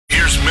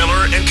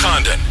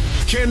Condon,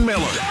 Ken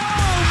Miller,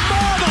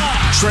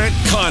 Trent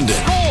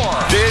Condon.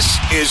 This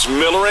is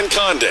Miller and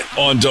Condon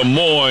on Des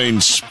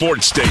Moines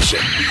Sports Station.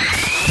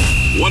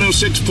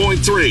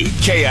 106.3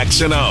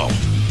 KXNO.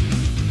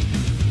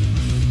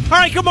 All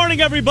right, good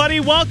morning,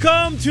 everybody.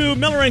 Welcome to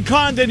Miller and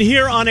Condon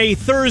here on a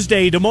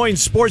Thursday, Des Moines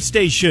Sports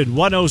Station,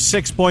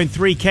 106.3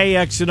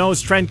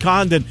 KXNO's Trent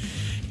Condon.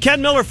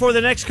 Ken Miller for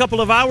the next couple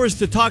of hours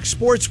to talk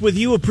sports with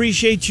you.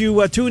 Appreciate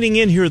you tuning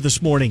in here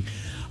this morning.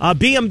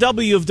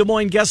 BMW of Des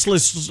Moines guest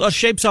list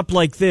shapes up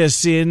like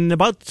this. In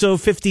about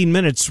 15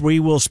 minutes, we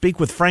will speak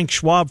with Frank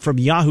Schwab from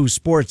Yahoo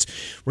Sports,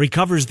 where he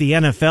covers the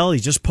NFL. He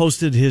just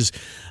posted his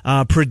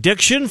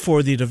prediction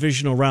for the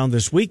divisional round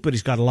this week, but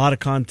he's got a lot of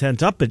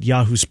content up at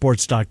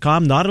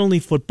yahoosports.com. Not only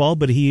football,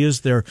 but he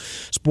is their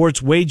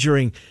sports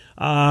wagering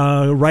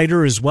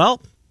writer as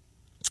well.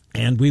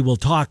 And we will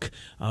talk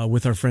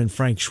with our friend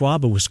Frank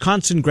Schwab, a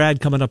Wisconsin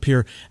grad, coming up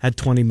here at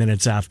 20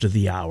 minutes after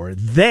the hour.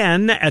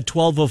 Then at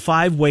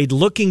 12:05, Wade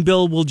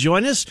Lookingbill will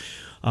join us.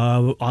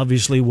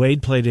 Obviously,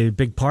 Wade played a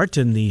big part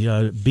in the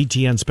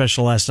BTN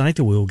special last night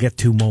that we will get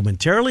to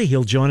momentarily.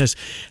 He'll join us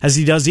as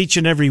he does each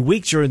and every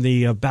week during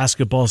the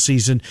basketball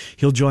season.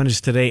 He'll join us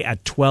today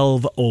at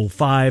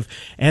 12:05.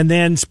 And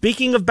then,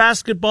 speaking of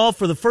basketball,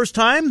 for the first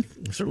time,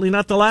 certainly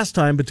not the last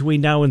time,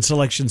 between now and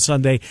Selection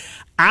Sunday,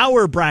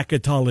 our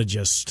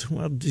bracketologist,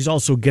 well, he's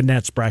also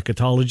Gannett's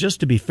bracketologist,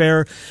 to be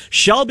fair,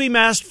 Shelby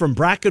Mast from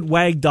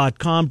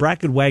BracketWag.com.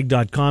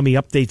 BracketWag.com, he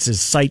updates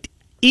his site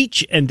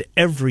each and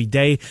every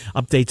day,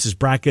 updates his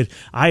bracket.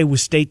 Iowa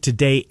State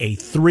today, a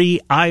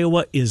 3.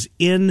 Iowa is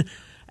in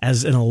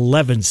as an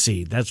 11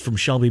 seed. That's from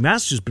Shelby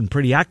Mast, who's been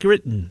pretty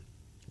accurate, and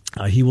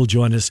he will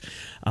join us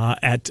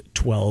at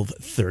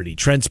 12:30.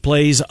 Trent's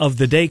plays of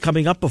the day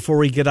coming up before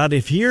we get out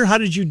of here. How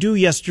did you do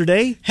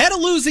yesterday? Had a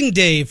losing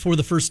day for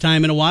the first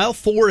time in a while.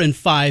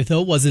 4-5,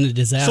 though. Wasn't a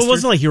disaster. So it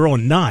wasn't like your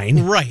own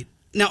 9. Right.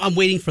 Now, I'm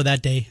waiting for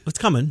that day. It's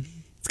coming.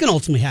 It's going to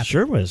ultimately happen.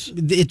 Sure was.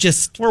 It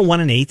just... We're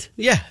 1-8.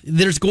 Yeah.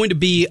 There's going to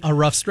be a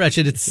rough stretch.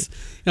 And it's...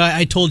 You know,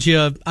 I told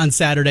you on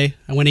Saturday,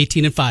 I went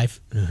 18-5.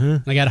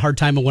 And I got a hard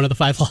time on one of the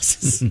 5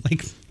 losses.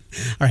 Like...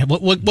 All right,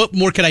 what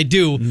more could I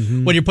do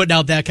when you're putting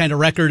out that kind of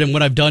record and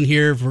what I've done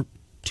here for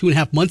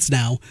 2.5 months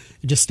now,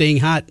 just staying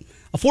hot?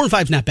 A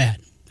 4-5 is not bad.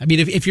 I mean,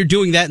 if you're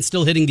doing that and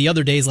still hitting the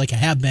other days like I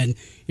have been,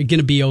 you're going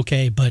to be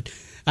okay. But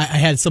I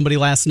had somebody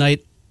last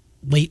night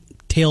late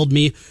tailed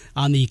me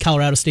on the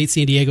Colorado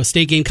State-San Diego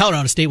State game.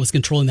 Colorado State was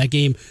controlling that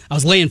game. I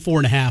was laying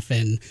 4.5,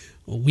 and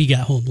we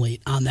got home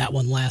late on that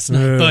one last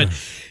night. But,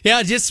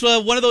 yeah, just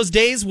one of those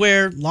days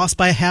where lost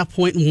by a half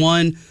point and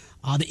won.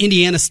 The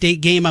Indiana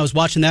State game, I was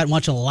watching that and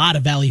watching a lot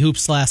of Valley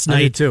Hoops last night.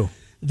 I did too.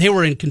 They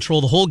were in control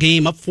the whole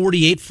game, up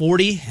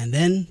 48-40, and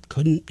then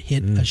couldn't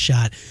hit a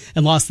shot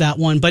and lost that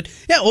one. But,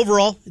 yeah,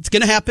 overall, it's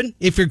going to happen.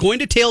 If you're going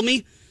to tail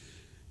me,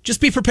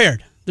 just be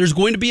prepared. There's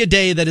going to be a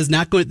day that is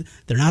not going.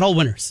 They're not all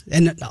winners.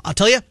 And I'll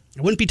tell you,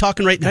 I wouldn't be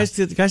talking right now.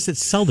 Guys that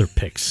sell their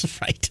picks.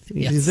 Right.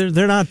 Yes.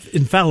 They're not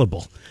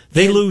infallible.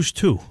 They lose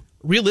too.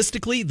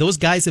 Realistically, those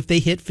guys, if they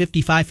hit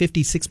 55,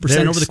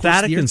 56% over the course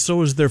of the year, and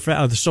so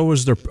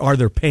are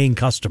their paying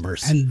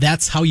customers. And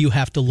that's how you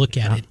have to look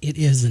at it. It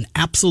is an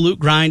absolute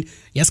grind.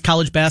 Yes,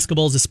 college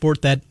basketball is a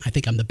sport that I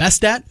think I'm the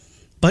best at,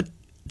 but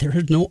there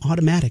are no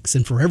automatics.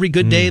 And for every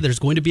good day, there's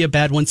going to be a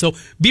bad one. So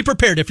be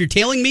prepared. If you're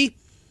tailing me,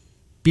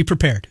 be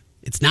prepared.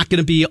 It's not going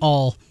to be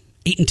all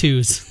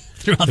 8-2s throughout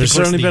the course of the year. There's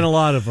certainly been a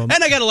lot of them.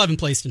 And I got 11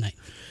 plays tonight.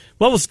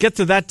 Well, we'll get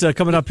to that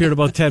coming up here in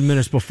about 10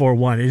 minutes before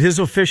 1. It is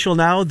official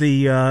now.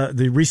 The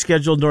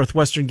rescheduled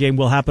Northwestern game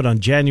will happen on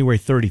January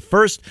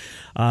 31st.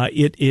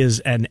 It is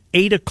an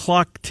 8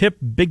 o'clock tip.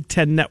 Big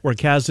Ten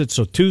Network has it.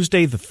 So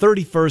Tuesday the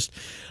 31st,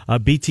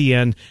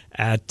 BTN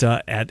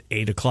at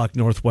 8 o'clock.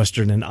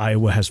 Northwestern and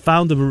Iowa has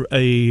found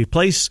a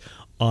place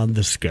on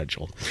the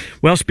schedule.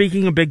 Well,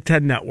 speaking of Big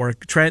Ten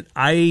Network, Trent,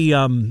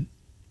 I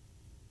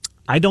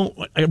don't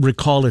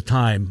recall a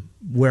time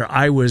where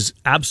I was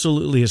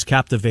absolutely as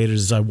captivated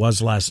as I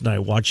was last night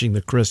watching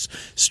the Chris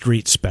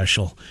Street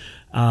special.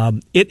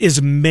 It is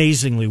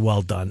amazingly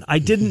well done. I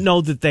didn't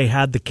know that they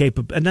had the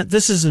capability, and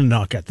this isn't a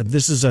knock at them.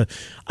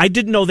 I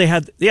didn't know they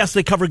had, yes,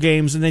 they cover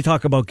games and they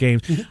talk about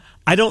games.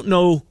 I don't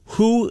know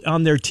who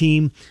on their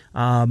team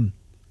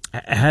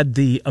had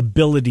the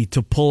ability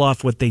to pull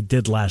off what they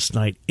did last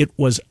night. It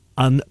was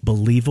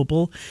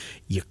unbelievable.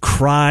 You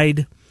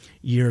cried.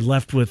 You're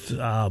left with,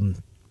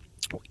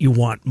 you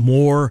want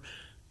more.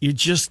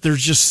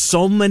 There's just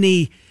so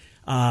many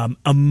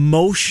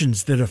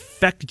emotions that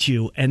affect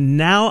you. And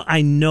now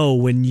I know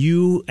when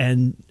you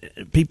and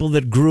people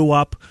that grew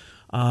up,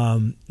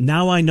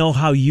 now I know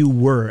how you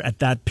were at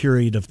that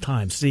period of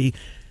time. See,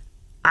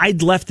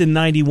 I'd left in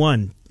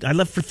 91. I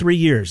left for 3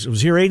 years. I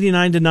was here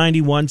 89 to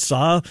 91,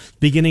 saw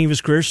beginning of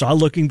his career, saw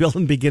Lookingbill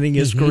in beginning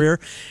his career,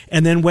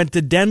 and then went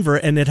to Denver.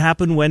 And it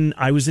happened when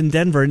I was in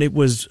Denver, and it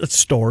was a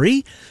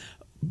story,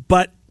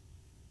 but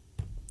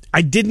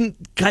I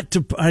didn't get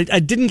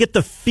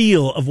the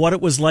feel of what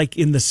it was like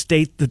in the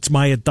state that's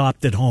my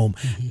adopted home.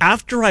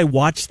 After I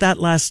watched that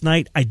last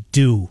night, I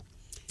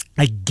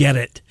get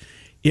it.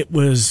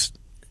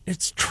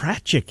 It's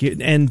tragic,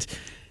 and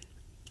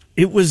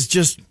It was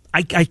just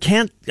I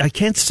can't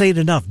say it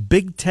enough.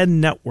 Big Ten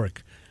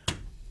Network,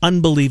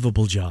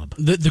 unbelievable job.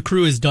 The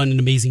crew has done an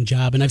amazing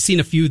job, and I've seen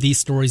a few of these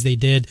stories they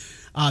did.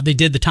 They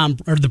did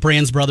the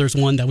Brands Brothers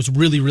one that was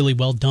really, really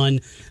well done.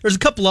 There's a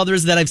couple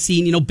others that I've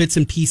seen, bits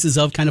and pieces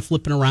of, kind of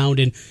flipping around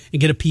and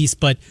get a piece,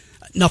 but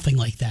nothing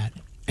like that.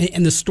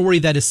 And the story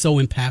that is so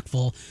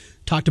impactful,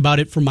 talked about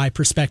it from my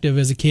perspective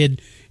as a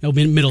kid,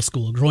 in middle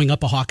school, growing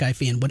up a Hawkeye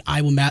fan, what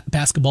Iowa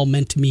basketball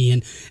meant to me.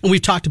 And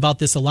we've talked about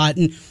this a lot.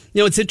 And,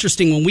 it's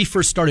interesting when we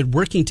first started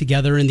working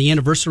together and the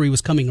anniversary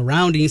was coming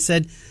around and he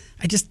said,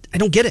 I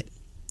don't get it.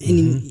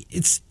 And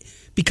it's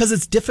because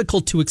it's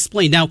difficult to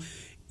explain. Now,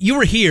 you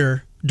were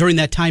here during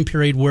that time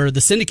period where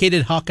the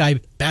syndicated Hawkeye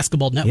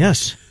Basketball Network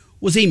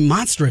was a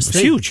monstrous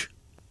thing. Huge.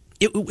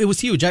 It was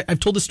huge. I've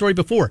told this story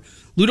before.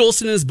 Lute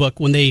Olson in his book,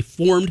 when they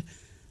formed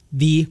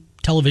the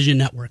television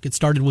network, it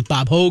started with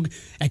Bob Hogue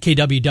at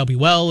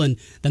KWWL, and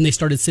then they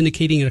started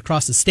syndicating it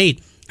across the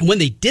state. And when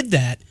they did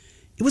that,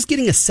 it was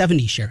getting a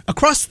 70 share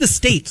across the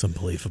state. It's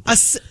unbelievable.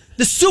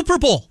 The Super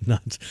Bowl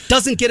Nuts.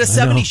 doesn't get a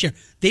 70 share.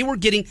 They were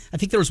getting, I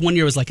think there was one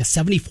year it was like a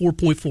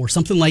 74.4,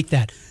 something like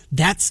that.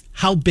 That's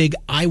how big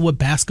Iowa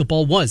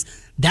basketball was.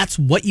 That's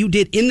what you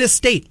did in this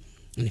state.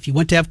 And if you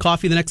went to have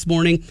coffee the next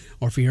morning,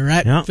 or if you're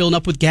filling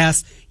up with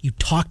gas, you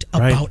talked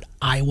about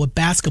Iowa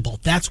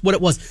basketball. That's what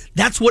it was.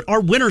 That's what our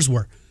winners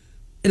were.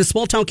 In a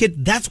small town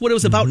kid, that's what it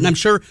was about. And I'm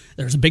sure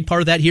there's a big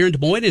part of that here in Des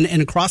Moines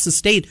and across the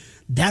state.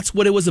 That's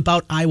what it was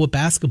about, Iowa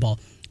basketball.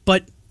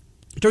 But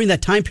during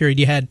that time period,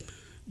 you had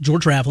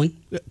George Raveling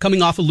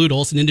coming off of Lute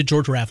Olson into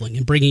George Raveling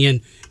and bringing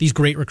in these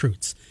great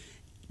recruits.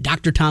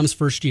 Dr. Tom's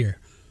first year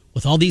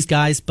with all these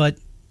guys, but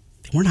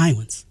they weren't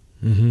Iowans.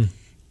 Mm-hmm.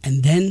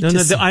 And then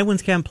the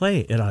Iowans can't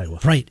play at Iowa.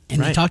 Right.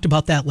 And they talked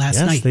about that last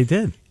night. Yes, they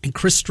did. And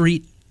Chris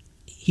Street,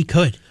 he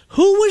could.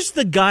 Who was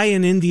the guy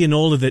in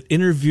Indianola that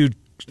interviewed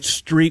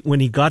Street when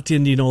he got to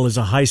Indianola as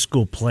a high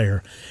school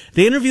player?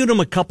 They interviewed him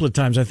a couple of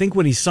times. I think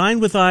when he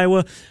signed with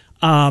Iowa,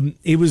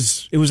 it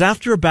was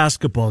after a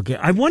basketball game.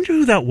 I wonder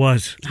who that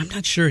was. I'm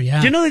not sure.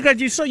 Yeah. Do you know the guy?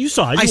 You saw it.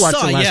 You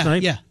watched it last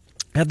night. Yeah.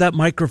 Had that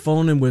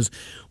microphone and was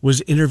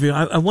interviewing.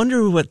 I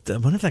wonder if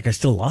that guy's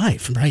still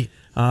alive. Right.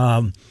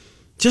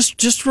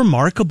 Just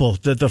remarkable,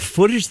 the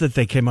footage that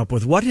they came up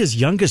with. What his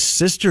youngest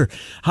sister,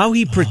 how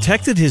he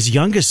protected his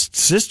youngest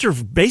sister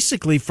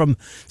basically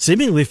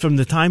seemingly from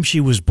the time she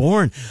was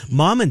born.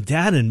 Mom and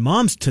dad, and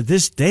mom's to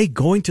this day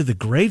going to the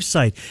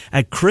gravesite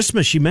at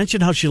Christmas. She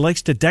mentioned how she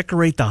likes to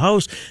decorate the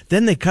house.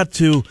 Then they cut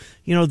to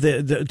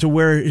to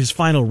where his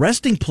final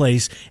resting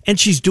place, and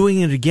she's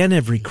doing it again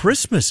every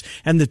Christmas.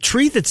 And the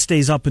tree that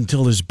stays up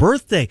until his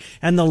birthday,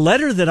 and the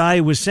letter that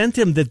Iowa sent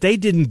him that they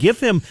didn't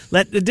give him,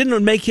 it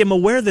didn't make him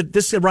aware that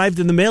this arrived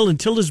in the mail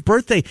until his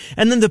birthday.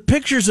 And then the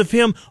pictures of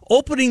him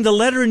opening the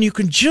letter, and you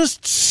can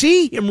just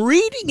see him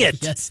reading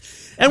it. Yes.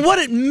 And what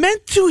it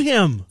meant to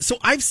him. So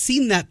I've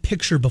seen that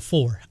picture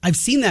before. I've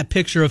seen that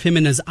picture of him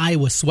in his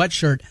Iowa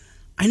sweatshirt.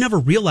 I never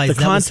realized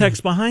the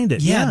context behind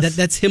it. Yeah, yes.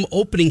 That's him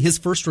opening his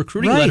first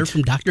recruiting letter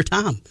from Dr.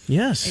 Tom.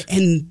 Yes.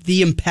 And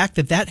the impact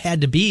that had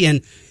to be.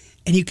 And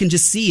you can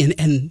just see,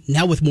 and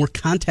now with more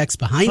context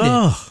behind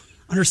it,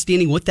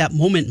 understanding what that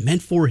moment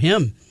meant for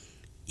him.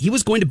 He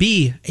was going to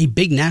be a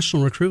big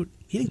national recruit.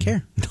 He didn't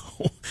care.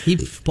 No. He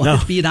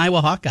wanted to be an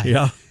Iowa Hawkeye.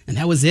 Yeah. And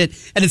that was it.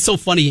 And it's so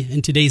funny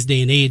in today's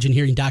day and age and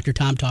hearing Dr.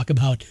 Tom talk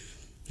about,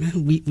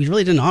 we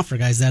really didn't offer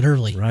guys that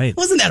early. Right. It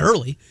wasn't that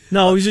early.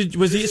 No, was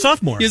he a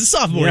sophomore? He was a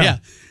sophomore, yeah.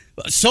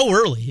 So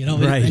early,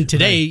 Right, and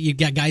today you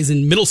got guys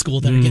in middle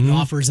school that are getting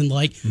offers and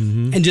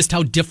and just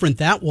how different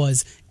that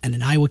was. And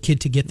an Iowa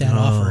kid to get that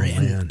offer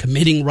and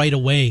committing right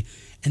away.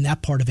 And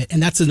that part of it.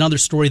 And that's another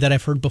story that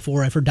I've heard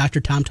before. I've heard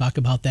Dr. Tom talk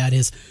about that,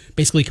 is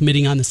basically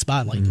committing on the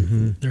spot. Like,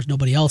 there's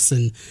nobody else.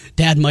 And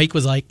Dad Mike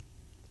was like,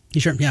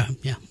 you sure? Yeah.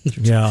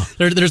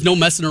 There's no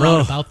messing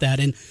around about that.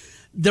 And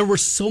there were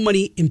so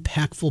many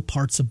impactful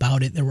parts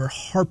about it. There were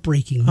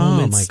heartbreaking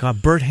moments. Oh, my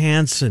God. Bert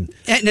Hansen.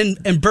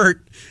 And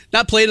Bert,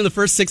 not playing in the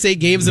first 6-8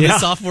 games of his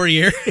sophomore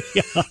year.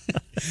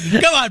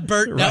 Come on,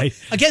 Bert. Right.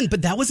 Now, again,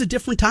 but that was a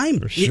different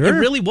time. Sure. It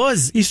really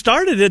was. He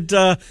started it.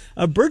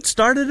 Bert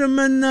started him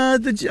in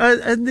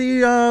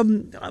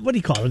the what do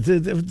you call it?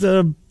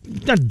 The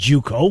not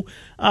JUCO.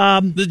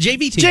 The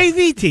JV team.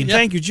 JV team. Yep.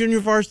 Thank you,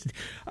 junior varsity.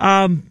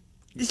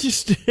 It's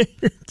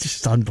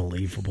just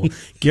unbelievable.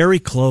 Gary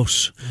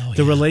Close,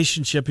 the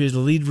relationship, he's the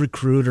lead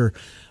recruiter.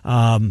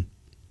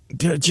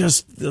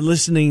 Just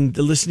listening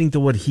to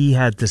what he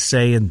had to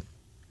say, and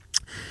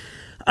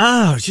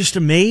it's just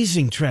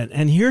amazing, Trent.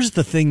 And here's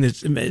the thing: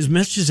 that as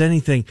much as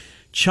anything,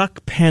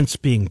 Chuck Pence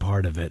being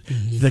part of it,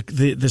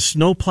 the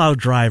snowplow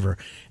driver.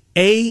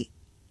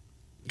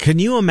 Can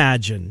you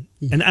imagine?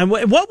 And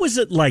what was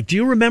it like? Do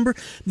you remember?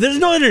 There's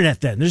no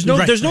internet then. There's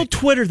no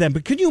Twitter then.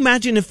 But could you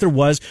imagine if there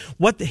was,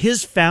 what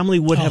his family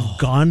would have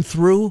gone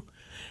through?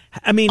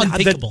 I mean,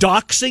 the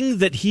doxing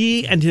that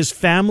he and his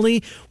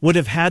family would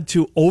have had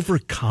to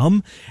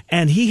overcome,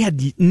 and he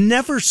had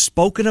never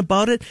spoken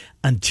about it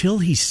until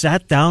he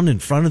sat down in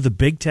front of the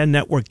Big Ten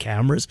Network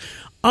cameras.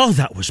 Oh,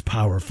 that was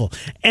powerful.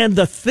 And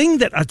the thing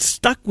that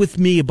stuck with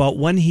me about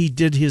when he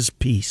did his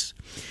piece,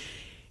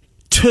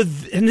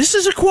 and this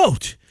is a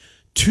quote,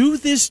 to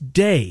this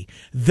day,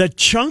 the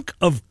chunk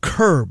of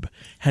curb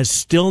has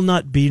still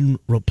not been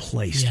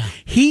replaced. Yeah.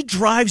 He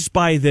drives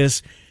by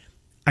this,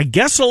 I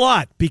guess, a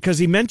lot, because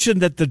he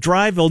mentioned that the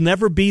drive will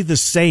never be the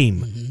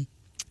same.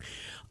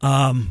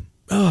 Such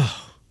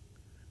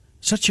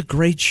a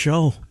great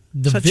show.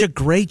 A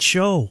great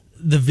show.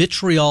 The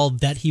vitriol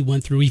that he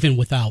went through, even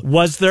without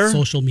was there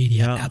social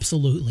media, yeah.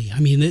 Absolutely. I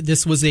mean,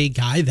 this was a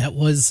guy that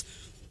was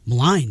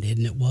maligned,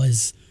 and it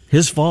was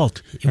his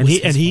fault.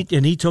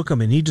 He took him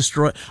and he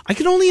destroyed. I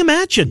can only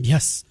imagine.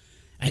 Yes,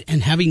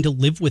 and having to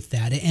live with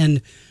that,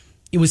 and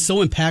it was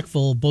so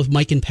impactful. Both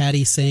Mike and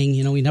Patty saying,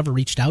 he never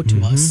reached out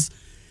to us,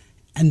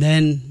 and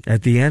then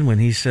at the end when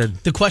he said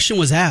the question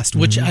was asked,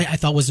 which I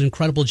thought was an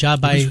incredible job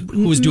by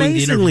who was doing the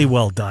interview. Amazingly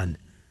well done.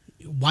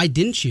 Why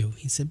didn't you?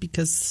 He said,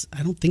 because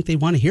I don't think they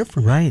want to hear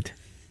from me. Right.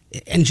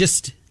 And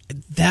just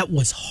that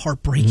was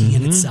heartbreaking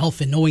in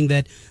itself, and knowing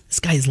that this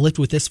guy has lived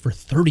with this for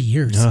 30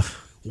 years.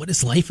 What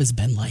his life has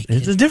been like.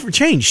 It's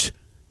changed.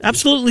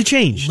 Absolutely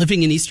changed.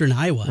 Living in eastern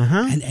Iowa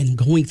and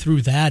going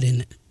through that,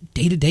 and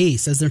day to day, he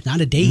says there's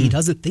not a day he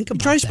doesn't think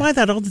about. He drives by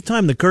that all the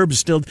time. The curb is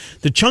still,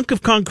 the chunk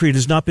of concrete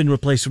has not been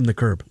replaced from the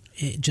curb.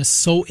 Just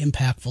so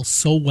impactful,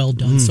 so well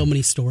done, so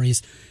many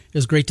stories. It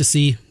was great to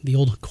see the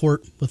old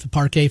court with the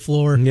parquet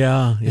floor.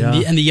 Yeah.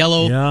 And the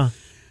yellow. Yeah.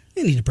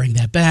 They need to bring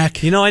that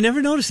back. I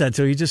never noticed that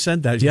until you just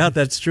said that. Yeah,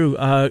 that's true.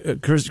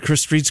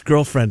 Chris Street's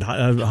girlfriend,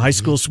 high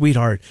school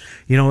sweetheart,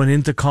 and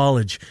into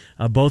college.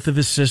 Both of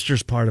his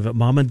sisters part of it.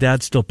 Mom and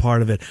dad still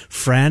part of it.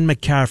 Fran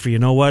McCaffrey. You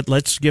know what?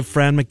 Let's give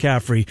Fran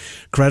McCaffrey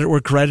credit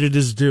where credit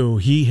is due.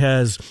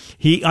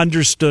 He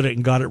understood it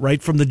and got it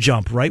right from the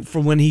jump, right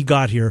from when he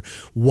got here,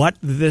 what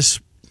this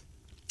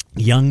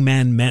young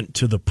man meant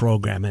to the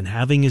program, and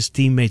having his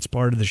teammates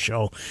part of the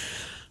show.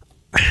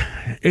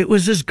 It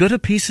was as good a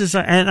piece as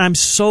and I'm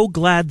so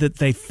glad that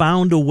they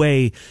found a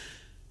way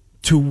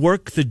to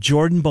work the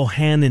Jordan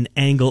Bohannon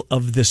angle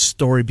of this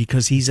story,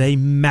 because he's a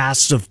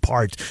massive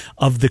part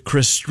of the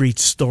Chris Street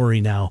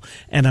story now.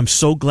 And I'm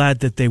so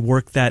glad that they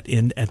worked that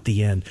in at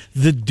the end.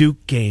 The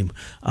Duke game.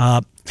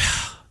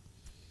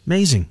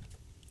 Amazing.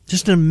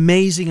 Just an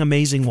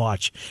amazing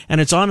watch.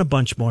 And it's on a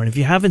bunch more. And if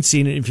you haven't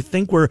seen it, if you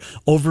think we're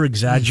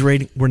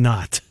over-exaggerating, we're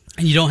not.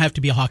 And you don't have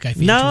to be a Hawkeye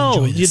fan to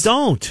enjoy this. No, you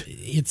don't.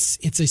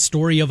 It's a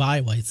story of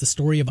Iowa. It's the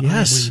story of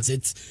Iowans.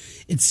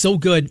 It's so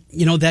good.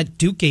 That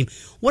Duke game.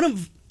 One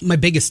of my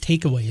biggest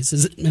takeaways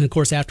is, and of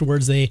course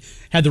afterwards they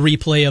had the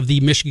replay of the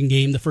Michigan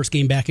game, the first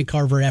game back at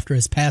Carver after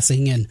his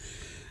passing, and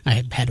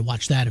I had to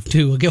watch that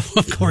too, of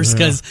course,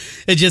 because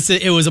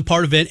it was a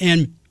part of it.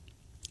 And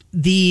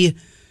the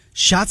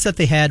shots that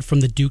they had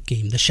from the Duke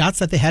game, the shots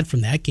that they had from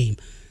that game,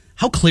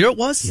 how clear it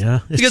was.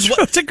 Yeah,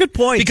 it's a good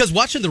point. Because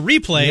watching the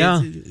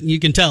replay, you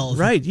can tell.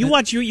 Right, you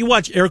watch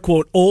air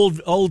quote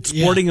old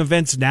sporting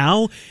events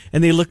now,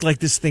 and they look like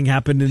this thing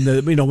happened in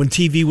the when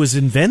TV was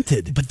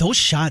invented. But those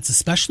shots,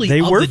 especially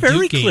they were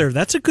very Duke clear. Game,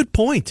 that's a good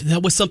point.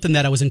 That was something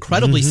that I was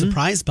incredibly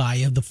surprised by,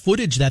 of the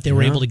footage that they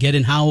were able to get,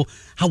 and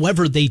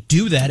however they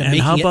do that and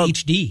making it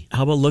HD.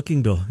 How about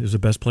Looking Bill? He was the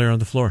best player on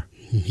the floor.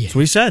 Yeah. That's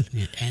what he said.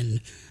 And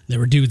there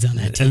were dudes on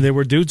that team. And there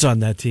were dudes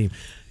on that team.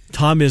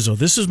 Tom Izzo.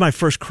 This is my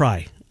first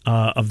cry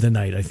of the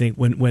night, I think,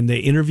 when they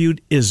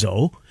interviewed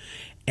Izzo,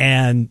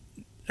 and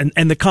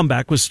the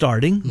comeback was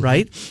starting,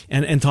 right?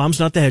 And Tom's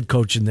not the head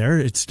coach in there;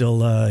 it's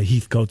still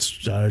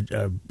Heathcote's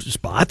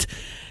spot.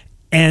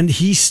 And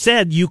he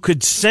said you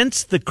could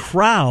sense the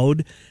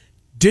crowd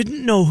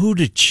didn't know who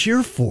to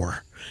cheer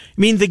for.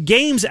 I mean, the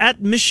game's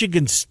at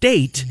Michigan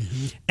State,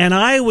 and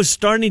I was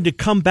starting to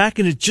come back,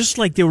 and it's just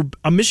like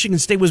Michigan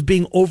State was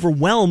being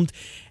overwhelmed.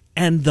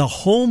 And the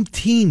home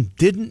team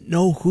didn't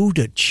know who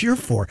to cheer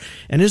for.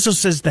 And Izzo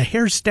says, the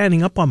hair's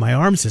standing up on my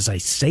arms as I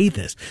say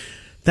this.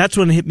 That's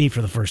when it hit me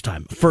for the first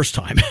time.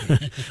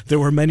 There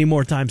were many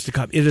more times to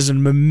come. It is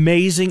an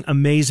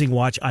amazing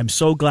watch. I'm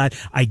so glad.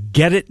 I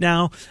get it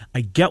now.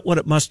 I get what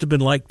it must have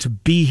been like to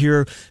be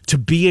here, to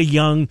be a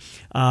young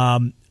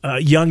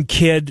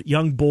kid,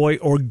 young boy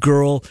or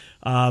girl,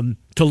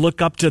 to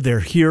look up to their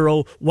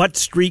hero, what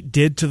Street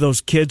did to those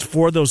kids,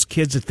 for those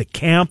kids at the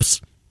camps.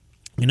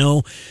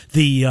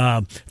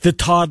 The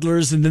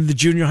toddlers, and then the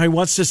junior high.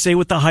 Wants to stay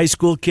with the high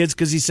school kids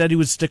because he said he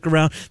would stick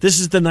around.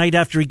 This is the night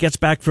after he gets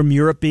back from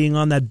Europe, being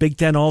on that Big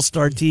Ten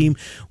All-Star team,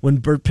 when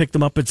Bert picked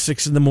him up at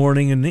 6 a.m,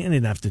 and they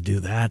didn't have to do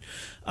that.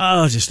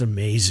 Oh, just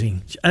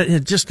amazing.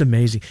 Just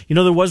amazing.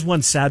 There was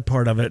one sad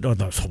part of it. Oh,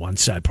 no, one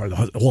sad part.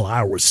 The whole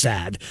hour was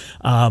sad.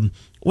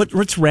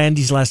 What's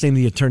Randy's last name,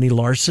 the attorney?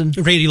 Larson?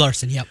 Randy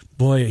Larson, yep.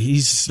 Boy,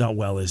 he's not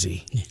well, is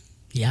he?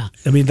 Yeah.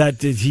 I mean,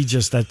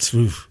 that's...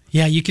 Oof.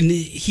 Yeah, you can.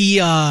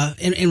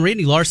 And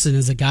Randy Larson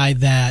is a guy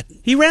that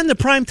he ran the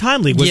Prime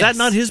Time League. Was that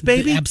not his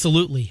baby?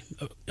 Absolutely,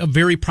 a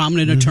very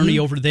prominent attorney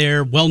over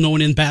there, well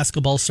known in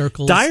basketball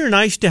circles. Dyer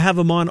nice to have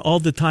him on all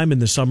the time in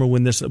the summer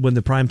when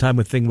the Prime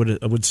Time thing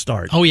would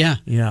start. Oh yeah,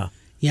 yeah.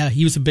 Yeah,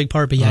 he was a big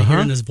part, but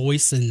hearing his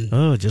voice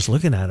and just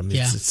looking at him,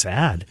 it's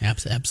sad.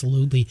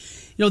 Absolutely.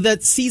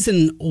 That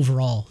season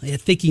overall,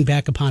 thinking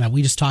back upon it,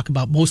 we just talk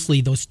about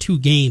mostly those two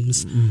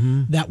games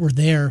that were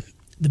there.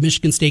 The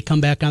Michigan State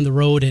comeback on the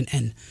road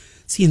and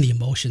seeing the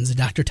emotions of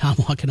Dr. Tom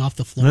walking off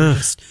the floor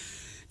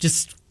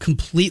just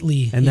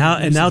completely. And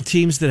now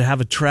teams that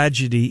have a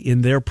tragedy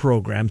in their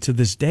program to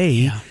this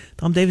day,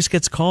 Tom Davis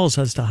gets calls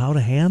as to how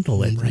to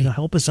handle it. Right.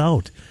 Help us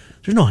out.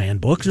 There's no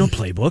handbook, no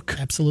playbook.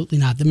 Absolutely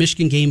not. The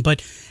Michigan game.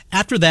 But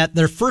after that,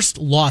 their first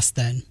loss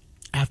then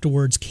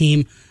afterwards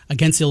came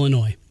against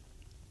Illinois.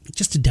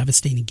 Just a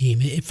devastating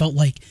game. It felt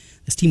like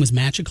this team was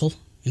magical,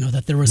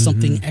 that there was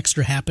something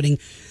extra happening.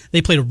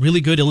 They played a really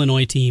good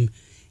Illinois team,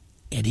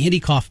 and Andy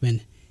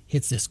Kaufman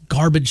hits this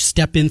garbage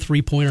step-in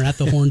three-pointer at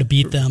the horn to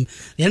beat them.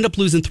 They end up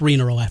losing 3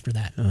 in a row after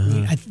that.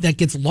 That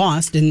gets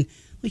lost, and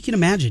you can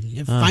imagine.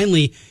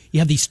 Finally, you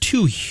have these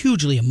two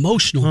hugely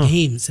emotional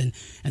games, and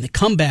the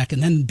comeback,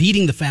 and then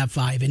beating the Fab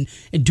Five, and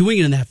doing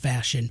it in that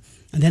fashion.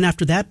 And then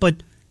after that, but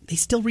they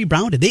still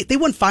rebounded. They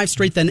won 5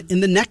 straight then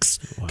in the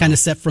next kind of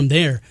set from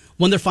there.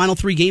 Won their final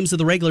 3 games of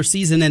the regular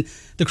season, and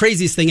the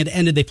craziest thing, it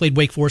ended, they played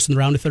Wake Forest in the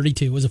round of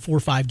 32. It was a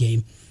 4-5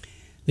 game.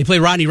 They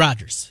played Rodney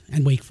Rogers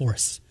and Wake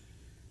Forest.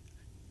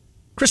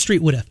 Chris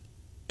Street would have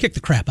kicked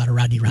the crap out of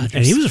Rodney Rogers.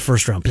 And he was a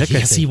first-round pick,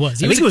 Yes, he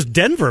was. I think it was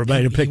Denver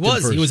might have picked him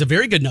first. He was a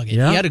very good Nugget.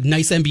 Yeah. He had a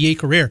nice NBA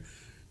career.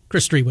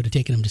 Chris Street would have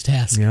taken him to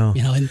task.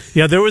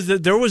 Yeah, there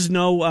was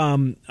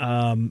no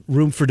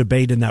room for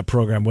debate in that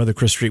program whether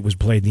Chris Street was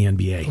played in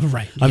the NBA.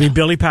 Right. I mean,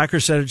 Billy Packer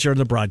said it during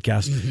the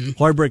broadcast.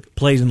 Hoiberg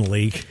played in the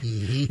league.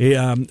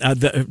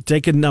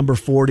 Taking number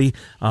 40,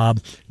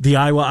 the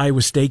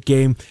Iowa State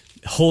game,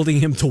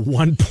 holding him to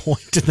 1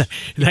 point in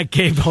that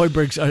game.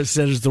 Hoiberg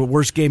said is the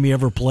worst game he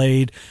ever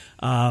played.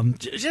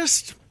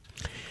 Just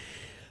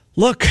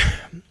look,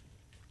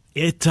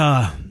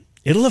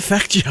 it'll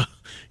affect you.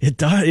 It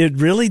does. It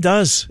really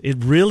does. It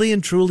really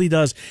and truly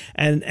does.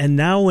 And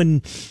now I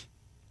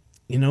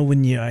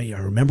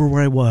remember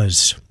where I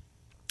was.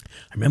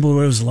 I remember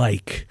what it was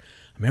like.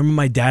 I remember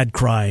my dad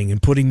crying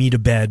and putting me to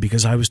bed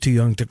because I was too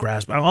young to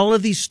grasp. All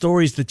of these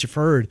stories that you've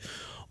heard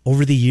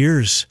over the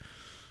years.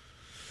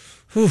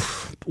 Whew.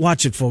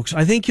 Watch it, folks.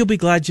 I think you'll be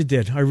glad you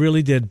did. I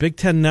really did. Big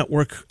Ten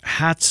Network,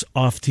 hats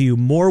off to you.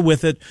 More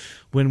with it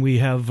when we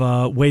have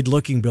Wade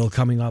Lookingbill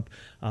coming up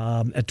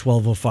at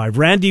 12:05.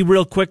 Randy,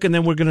 real quick, and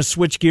then we're going to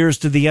switch gears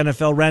to the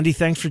NFL. Randy,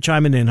 thanks for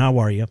chiming in. How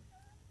are you?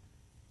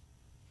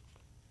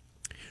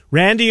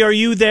 Randy, are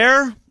you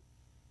there?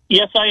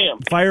 Yes, I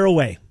am. Fire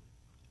away.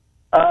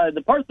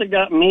 The part that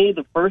got me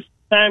the first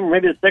time,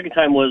 maybe the second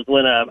time, was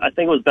when I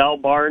think it was Val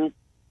Barnes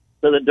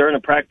said that during a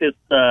practice,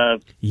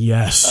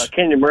 yes,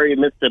 Kenyon Murray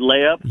missed a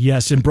layup.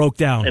 Yes, and broke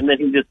down. And then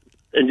he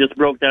just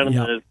broke down in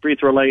the free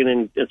throw lane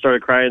and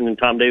started crying. And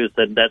Tom Davis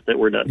said, "That's it,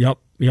 we're done."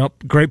 Yep.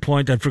 Great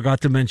point. I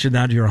forgot to mention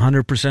that. You're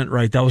 100%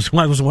 right. That was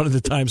one of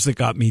the times that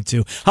got me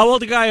too. How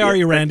old a guy are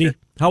you, Randy?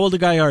 How old a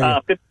guy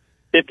are you?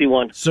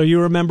 51. So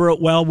you remember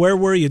it well. Where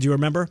were you? Do you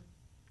remember?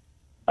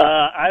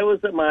 I was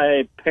at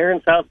my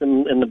parents' house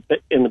in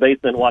the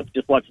basement,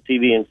 watching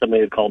TV, and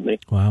somebody had called me.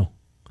 Wow,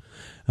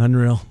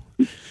 unreal.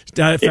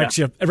 That affects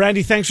you,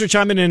 Randy. Thanks for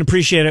chiming in.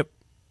 Appreciate it.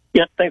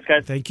 Yeah, thanks,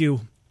 guys. Thank you.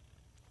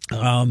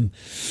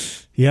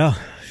 Yeah.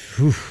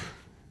 Whew.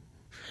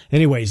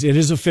 Anyways, it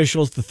is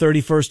official. It's the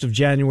 31st of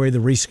January, the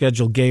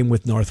rescheduled game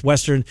with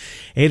Northwestern.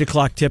 8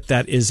 o'clock tip.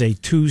 That is a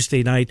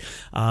Tuesday night.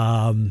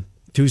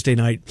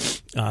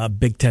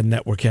 Big Ten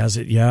Network has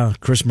it. Yeah,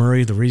 Chris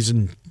Murray. The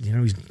reason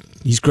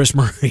he's Chris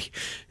Murray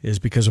is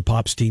because of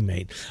Pop's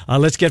teammate.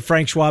 Let's get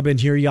Frank Schwab in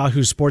here,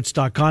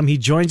 yahoosports.com. He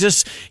joins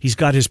us. He's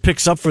got his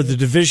picks up for the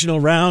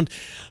divisional round.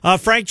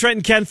 Frank, Trent,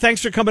 and Ken,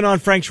 thanks for coming on,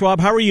 Frank Schwab.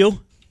 How are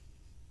you?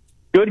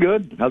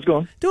 Good. How's it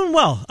going? Doing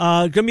well.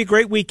 Going to be a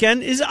great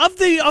weekend. Is of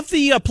the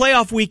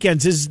playoff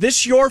weekends, is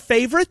this your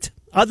favorite?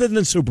 Other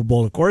than Super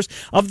Bowl, of course.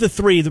 Of the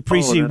 3, the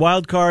pre-seed,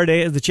 wild card,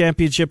 the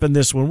championship, and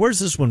this one, where's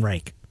this one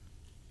rank?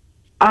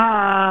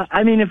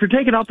 I mean, if you're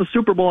taking out the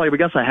Super Bowl, I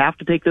guess I have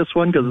to take this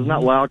one because it's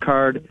not wild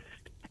card.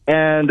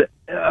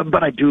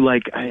 But I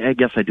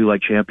guess I do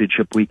like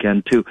championship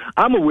weekend too.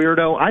 I'm a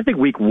weirdo. I think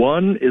week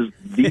 1 is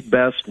the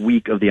best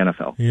week of the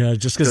NFL. Yeah,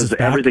 just because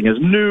everything is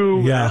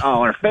new. Yeah.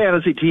 All our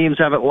fantasy teams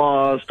haven't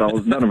lost.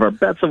 None of our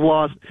bets have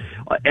lost.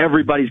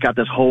 Everybody's got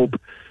this hope.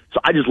 So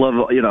I just love,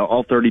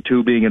 all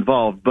 32 being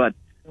involved. But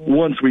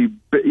once we,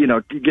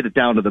 get it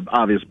down to the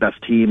obvious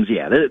best teams,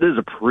 this is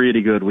a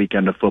pretty good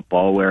weekend of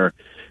football where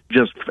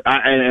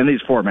and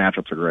these 4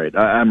 matchups are great.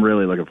 I'm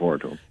really looking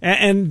forward to them.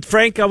 And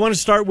Frank, I want to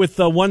start with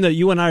one that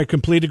you and I are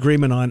complete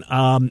agreement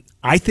on.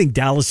 I think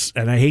Dallas,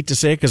 and I hate to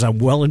say it because I'm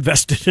well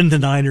invested in the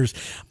Niners,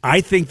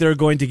 I think they're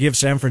going to give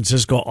San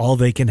Francisco all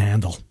they can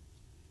handle.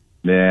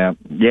 Yeah.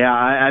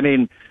 I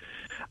mean,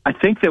 I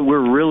think that we're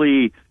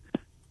really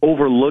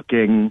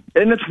overlooking,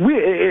 and it's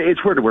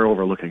weird that we're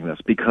overlooking this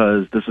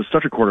because this is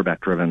such a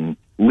quarterback-driven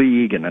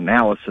league and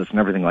analysis and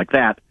everything like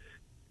that.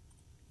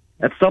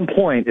 At some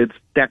point, it's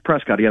Dak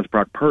Prescott against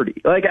Brock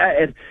Purdy.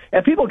 And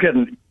people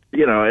can,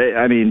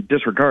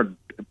 disregard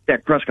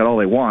Dak Prescott all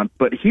they want,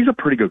 but he's a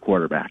pretty good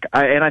quarterback.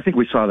 And I think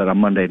we saw that on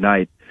Monday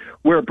night,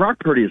 where Brock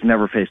Purdy has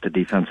never faced a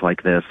defense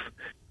like this.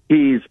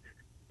 He's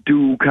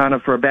due kind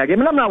of for a bad game.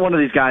 And I'm not one of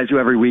these guys who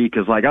every week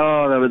is like,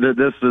 oh,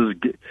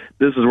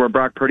 this is where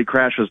Brock Purdy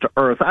crashes to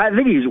earth. I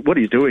think what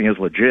he's doing is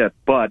legit,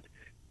 but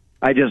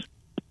I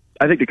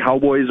think the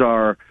Cowboys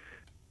are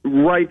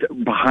right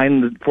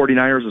behind the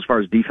 49ers as far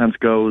as defense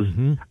goes.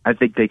 Mm-hmm. I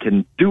think they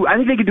can do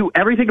everything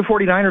the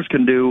 49ers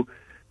can do,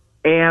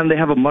 and they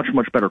have a much,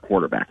 much better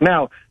quarterback.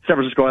 Now, San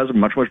Francisco has a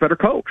much, much better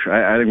coach.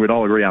 I think we'd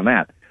all agree on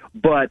that.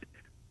 But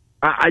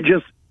when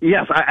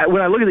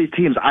I look at these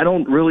teams, I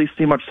don't really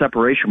see much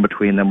separation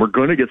between them. We're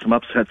going to get some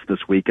upsets this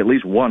week, at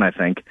least one, I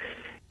think.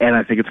 And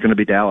I think it's going to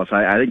be Dallas.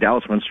 I think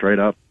Dallas wins straight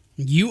up.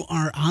 You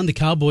are on the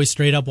Cowboys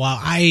straight up.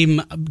 Wow.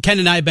 Ken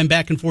and I have been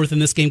back and forth in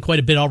this game quite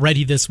a bit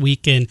already this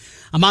week, and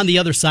I'm on the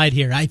other side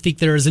here. I think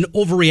there is an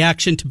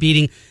overreaction to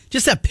beating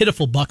just that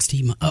pitiful Bucs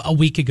team a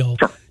week ago.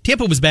 Sure.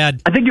 Tampa was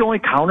bad. I think the only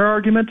counter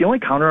argument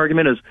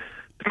is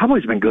the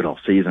Cowboys have been good all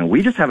season.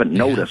 We just haven't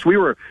noticed. We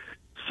were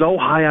so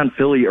high on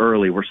Philly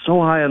early. We're so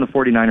high on the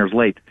 49ers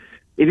late.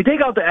 If you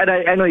take out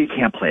I know you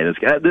can't play this.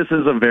 This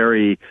is a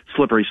very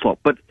slippery slope.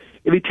 But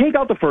if you take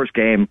out the first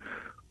game,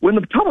 when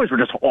the Cowboys were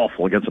just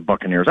awful against the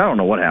Buccaneers, I don't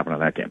know what happened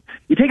in that game.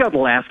 You take out the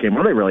last game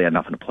where they really had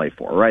nothing to play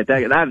for, right?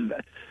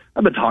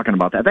 I've been talking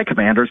about that. That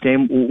Commanders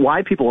game,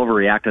 why people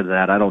overreacted to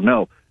that, I don't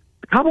know.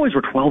 The Cowboys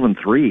were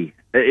 12-3.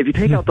 If you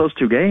take out those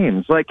two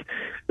games,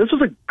 this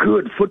was a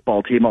good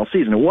football team all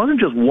season. It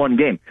wasn't just one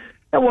game.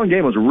 That one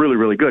game was really,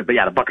 really good. But,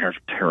 yeah, the Buccaneers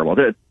were terrible.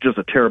 They're just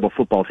a terrible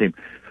football team.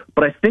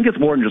 But I think it's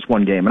more than just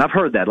one game. And I've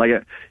heard that.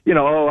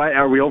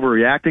 Are we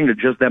overreacting to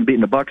just them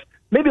beating the Bucs?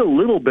 Maybe a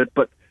little bit,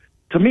 but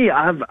to me,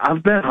 I've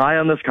been high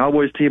on this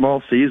Cowboys team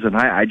all season.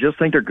 I just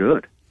think they're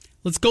good.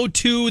 Let's go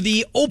to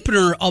the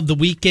opener of the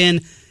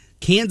weekend.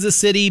 Kansas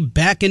City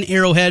back in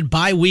Arrowhead,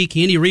 bye week.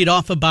 Andy Reid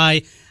off a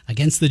bye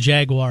against the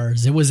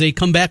Jaguars. It was a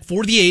comeback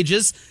for the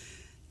ages.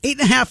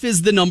 8.5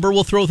 is the number.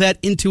 We'll throw that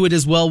into it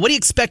as well. What do you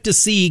expect to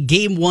see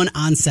game one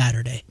on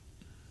Saturday?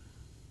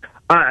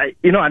 I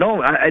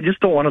just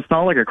don't want to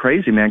sound like a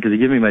crazy man because you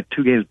give me my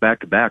 2 games back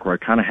to back where I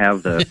kind of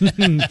have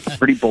the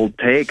pretty bold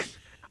take.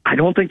 I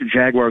don't think the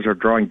Jaguars are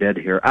drawing dead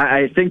here.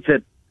 I think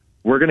that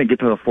we're going to get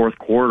to the fourth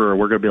quarter and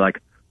we're going to be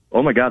like,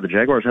 oh my God, the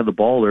Jaguars have the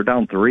ball. They're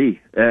down 3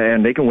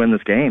 and they can win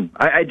this game.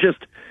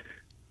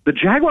 The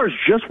Jaguars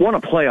just won a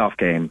playoff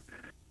game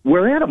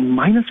where they had a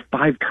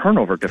 -5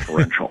 turnover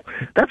differential.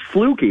 That's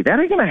fluky. That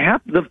ain't going to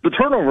happen. The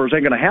turnovers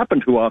ain't going to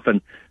happen too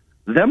often.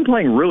 Them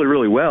playing really,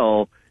 really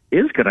well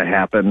is going to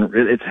happen.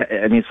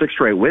 6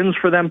 straight wins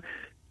for them.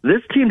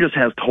 This team just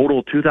has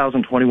total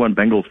 2021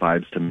 Bengals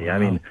vibes to me. Wow. I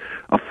mean,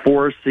 a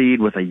 4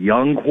 seed with a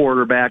young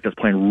quarterback that's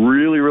playing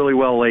really, really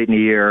well late in the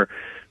year.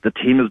 The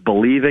team is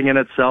believing in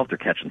itself. They're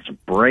catching some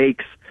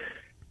breaks.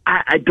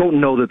 I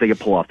don't know that they can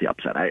pull off the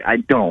upset. I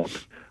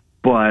don't.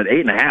 But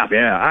 8.5,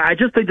 yeah. I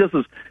just think this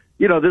is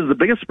the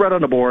biggest spread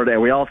on the board,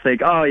 and we all think,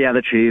 oh, yeah,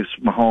 the Chiefs,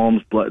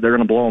 Mahomes, they're going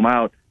to blow them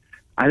out.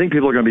 I think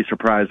people are going to be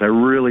surprised. I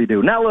really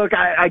do. Now, look,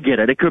 I get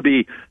it. It could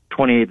be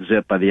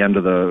 28-zip by the end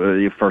of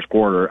the first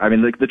quarter. I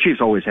mean, the Chiefs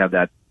always have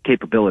that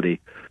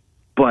capability.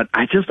 But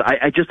I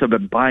just have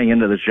been buying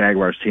into this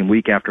Jaguars team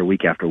week after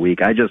week after week.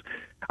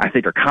 I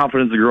think their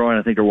confidence is growing.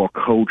 I think they're well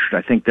coached.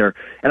 I think their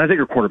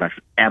quarterback's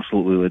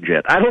absolutely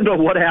legit. I don't know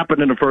what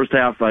happened in the first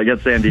half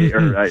against against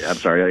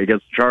the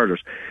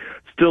Chargers.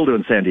 Still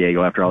doing San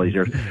Diego after all these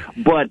years.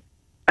 But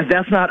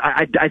that's not.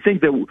 I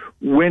think that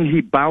when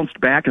he bounced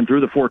back and threw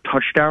the 4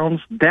 touchdowns,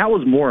 that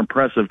was more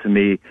impressive to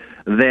me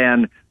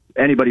than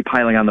anybody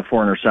piling on the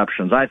 4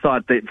 interceptions. I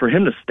thought that for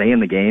him to stay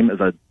in the game as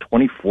a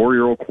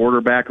 24-year-old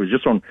quarterback who's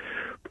just on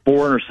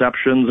 4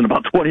 interceptions in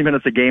about 20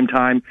 minutes of game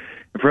time,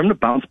 and for him to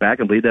bounce back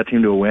and lead that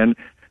team to a win,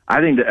 I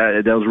think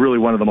that was really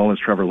one of the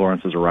moments Trevor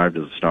Lawrence has arrived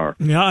as a star.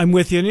 Yeah, I'm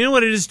with you. And you know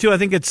what it is too? I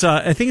think it's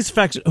the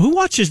fact. Who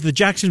watches the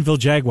Jacksonville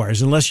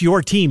Jaguars unless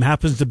your team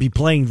happens to be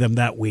playing them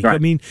that week? Right. I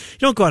mean, you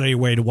don't go out of your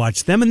way to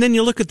watch them. And then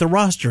you look at the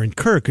roster and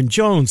Kirk and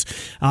Jones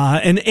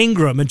and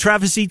Ingram and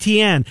Travis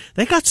Etienne.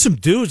 They got some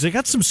dudes. They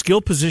got some skill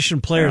position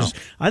players.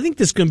 Yeah. I think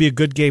this is going to be a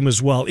good game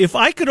as well. If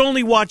I could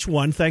only watch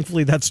one,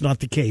 thankfully that's not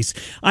the case.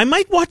 I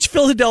might watch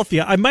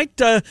Philadelphia. I might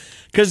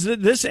because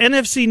this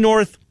NFC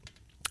North.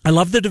 I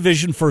love the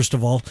division, first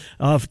of all.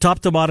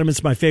 Top to bottom,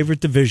 it's my favorite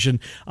division.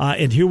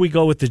 And here we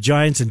go with the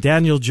Giants and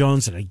Daniel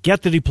Jones. And I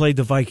get that he played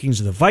the Vikings,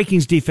 and the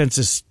Vikings defense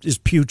is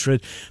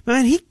putrid.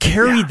 Man, he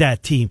carried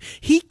that team.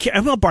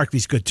 Well,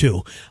 Barkley's good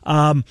too.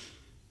 I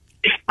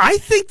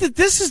think that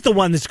this is the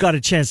one that's got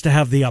a chance to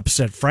have the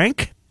upset,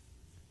 Frank.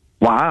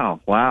 Wow.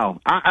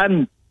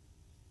 I'm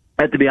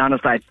to be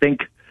honest, I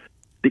think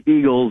the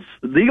Eagles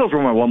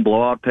were my one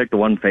blowout pick, the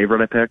one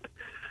favorite I picked.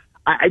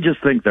 I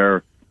just think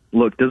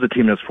look, this is a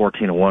team that's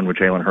 14-1 with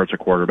Jalen Hurts at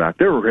quarterback.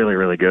 They're really,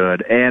 really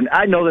good. And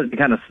I know that it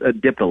kind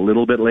of dipped a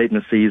little bit late in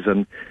the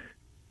season.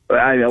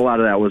 A lot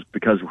of that was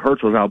because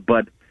Hurts was out,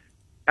 but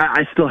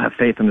I still have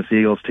faith in this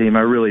Eagles team.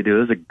 I really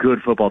do. This is a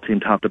good football team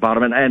top to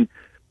bottom. And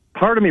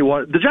part of me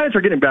the Giants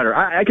are getting better.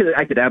 I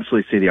could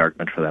absolutely see the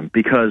argument for them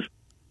because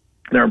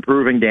they're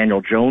improving.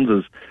 Daniel Jones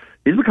is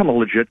He's become a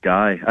legit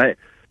guy.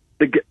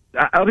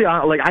 I'll be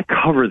honest, like, I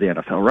cover the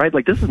NFL, right?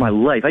 Like, this is my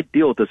life. I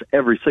deal with this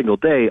every single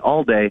day,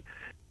 all day.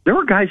 There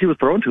were guys he was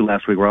throwing to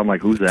last week where I'm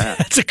like, who's that?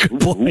 That's a good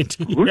point.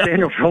 Who's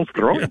Daniel Jones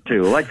throwing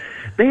to? Like,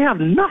 they have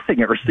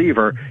nothing at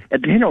receiver,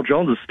 and Daniel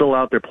Jones is still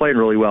out there playing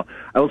really well.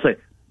 I will say,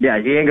 yeah,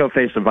 he ain't going to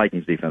face the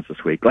Vikings defense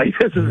this week. Like,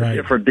 this is a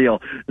different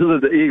deal. This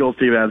is the Eagles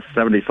team has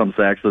 70-some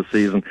sacks this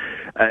season.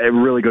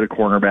 Really good at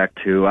cornerback,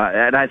 too.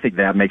 And I think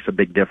that makes a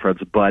big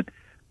difference. But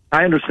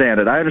I understand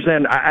it.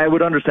 I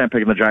would understand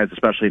picking the Giants,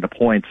 especially in the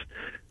points.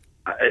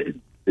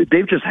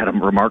 They've just had a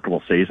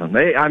remarkable season.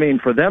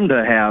 For them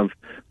to have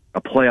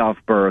a playoff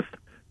berth,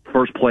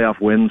 first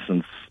playoff win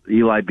since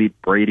Eli beat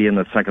Brady in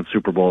the second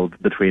Super Bowl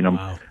between them.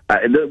 Wow.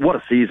 What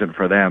a season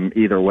for them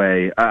either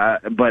way.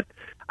 But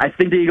I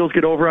think the Eagles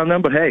get over on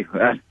them, but hey,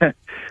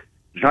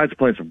 Giants are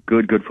playing some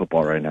good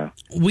football right now.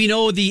 We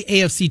know the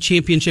AFC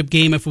Championship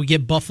game, if we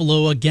get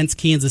Buffalo against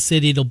Kansas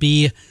City, it'll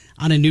be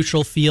on a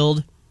neutral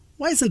field.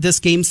 Why isn't this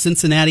game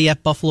Cincinnati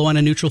at Buffalo on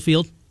a neutral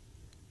field?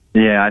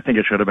 Yeah, I think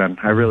it should have been.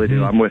 I really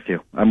do. I'm with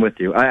you.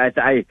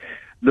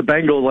 The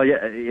Bengals,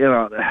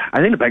 I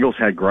think the Bengals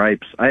had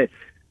gripes.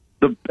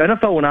 The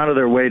NFL went out of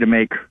their way to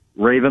make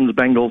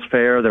Ravens-Bengals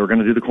fair. They were going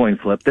to do the coin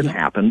flip. Didn't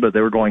happen, but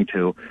they were going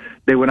to.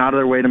 They went out of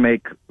their way to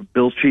make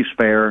Bills-Chiefs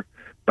fair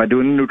by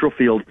doing a neutral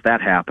field.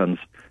 That happens.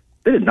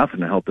 They did nothing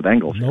to help the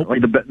Bengals. Nope.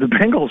 Like the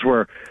Bengals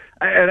were.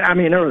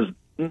 There was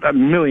a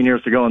million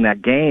years to go in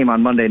that game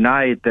on Monday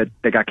night that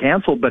they got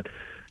canceled, but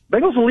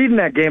Bengals were leading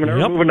that game and they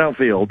were moving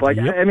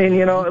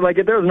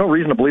downfield. There's no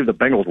reason to believe the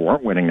Bengals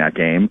weren't winning that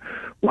game.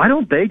 Why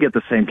don't they get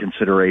the same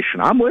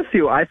consideration? I'm with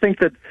you. I think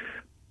that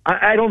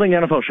I don't think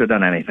the NFL should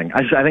have done anything. I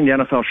think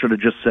the NFL should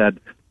have just said,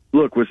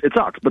 look, it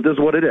sucks, but this is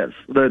what it is.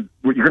 You're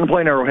going to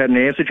play an Arrowhead in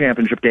the AFC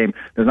Championship game.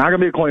 There's not going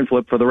to be a coin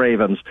flip for the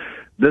Ravens.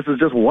 This is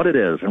just what it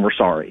is, and we're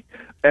sorry.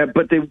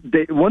 But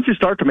they once you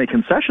start to make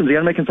concessions, you got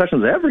to make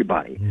concessions to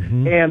everybody.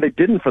 Mm-hmm. And they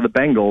didn't for the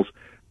Bengals.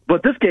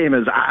 But this game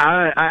is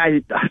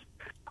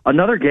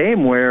another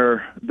game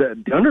where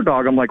the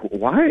underdog, I'm like,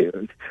 why?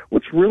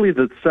 What's really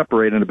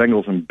separating the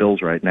Bengals and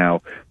Bills right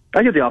now?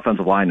 I get the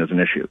offensive line as an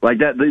issue. Like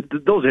that,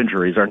 those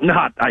injuries are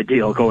not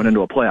ideal going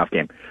into a playoff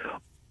game.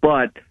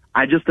 But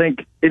I just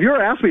think if you were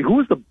to ask me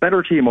who is the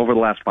better team over the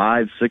last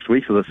 5-6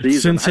 weeks of the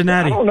season,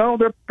 Cincinnati. I don't know.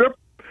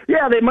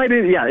 They might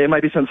be. Yeah, it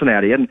might be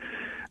Cincinnati. And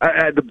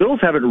the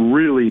Bills haven't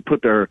really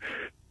put their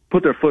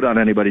foot on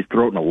anybody's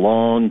throat in a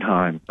long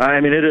time. They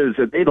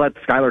let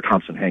Skylar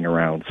Thompson hang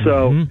around.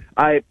 So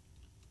I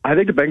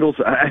think the Bengals.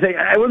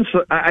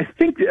 I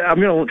think I'm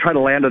going to try to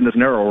land on this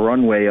narrow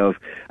runway of.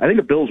 I think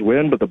the Bills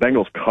win, but the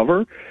Bengals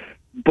cover.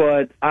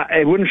 But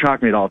it wouldn't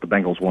shock me at all if the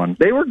Bengals won.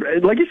 They were,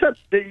 like you said,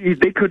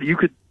 they could. You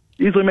could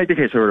easily make the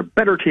case they were a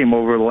better team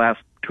over the last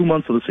 2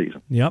 months of the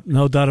season. Yep,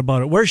 no doubt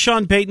about it. Where's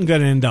Sean Payton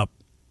going to end up?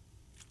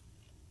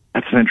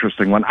 That's an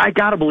interesting one. I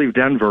got to believe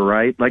Denver,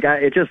 right?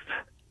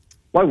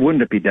 Why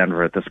wouldn't it be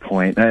Denver at this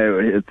point?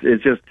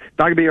 It's just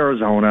not going to be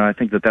Arizona. I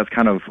think that's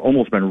kind of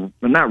almost been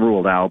not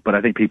ruled out, but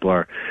I think people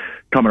are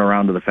coming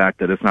around to the fact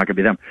that it's not going to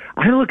be them.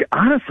 I look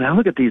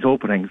at these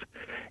openings,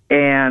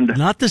 and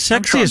not the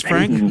sexiest,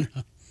 Frank.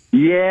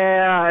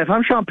 Yeah, if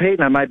I'm Sean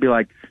Payton, I might be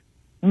like,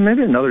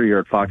 maybe another year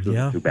at Fox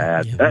isn't too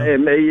bad.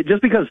 Yeah.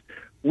 Just because,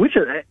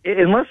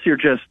 unless you're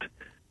just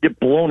get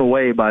blown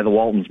away by the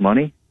Waltons'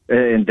 money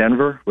in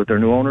Denver with their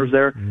new owners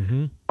there.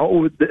 Mm-hmm.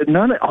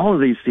 All of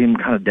these seem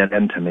kind of dead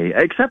end to me.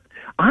 Except,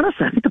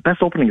 honestly, I think the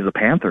best opening is the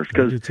Panthers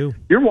because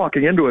you're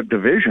walking into a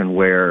division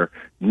where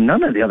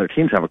none of the other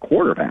teams have a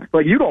quarterback.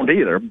 Like, you don't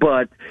either,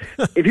 but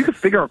if you could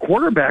figure out a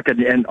quarterback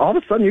and all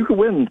of a sudden you could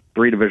win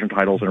 3 division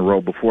titles in a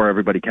row before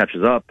everybody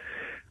catches up.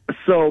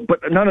 So,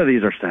 but none of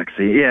these are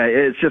sexy. Yeah,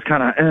 it's just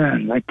kind of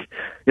like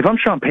if I'm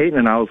Sean Payton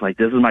and I was like,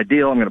 this is my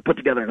deal. I'm going to put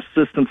together an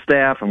assistant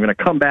staff. I'm going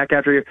to come back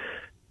after you.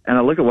 And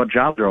I look at what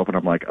jobs are open.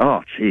 I'm like,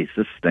 oh, geez,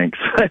 this stinks.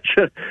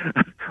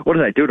 What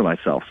did I do to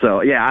myself?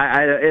 So, yeah,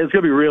 it's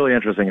going to be really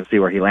interesting to see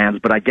where he lands.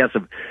 But I guess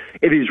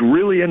if he's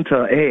really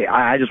into, hey,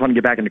 I just want to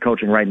get back into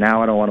coaching right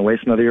now. I don't want to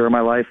waste another year of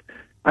my life.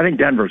 I think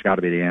Denver's got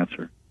to be the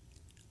answer.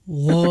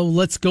 Well,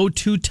 let's go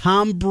to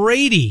Tom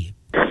Brady.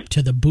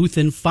 To the booth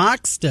in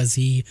Fox. Does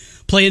he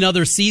play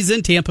another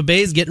season? Tampa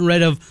Bay is getting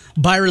rid of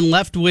Byron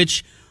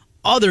Leftwich.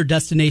 Other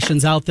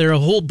destinations out there, a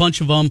whole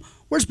bunch of them.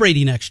 Where's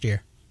Brady next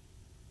year?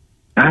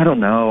 I don't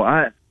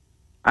know.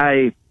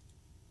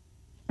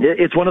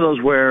 It's one of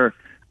those where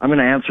I'm going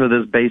to answer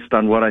this based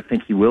on what I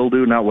think he will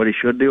do, not what he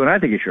should do, and I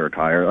think he should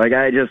retire. Look,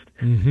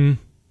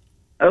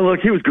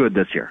 he was good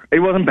this year. He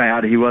wasn't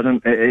bad. He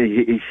wasn't.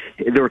 There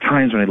were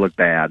times when he looked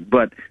bad,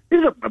 but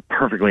he's a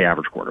perfectly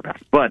average quarterback.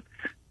 But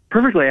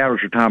perfectly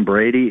average for Tom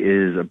Brady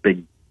is a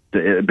big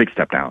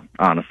step down,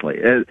 honestly.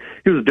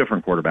 He was a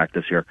different quarterback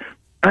this year.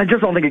 I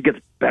just don't think it gets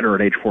better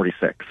at age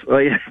 46.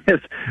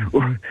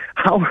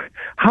 How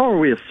are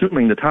we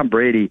assuming that Tom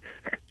Brady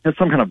has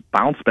some kind of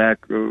bounce back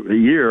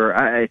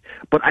year?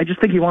 But I just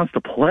think he wants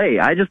to play.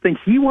 I just think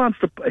he wants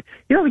to.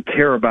 He doesn't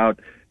care about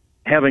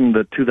having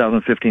the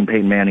 2015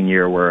 Peyton Manning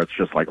year where it's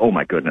just like, oh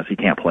my goodness, he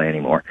can't play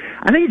anymore.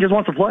 I think he just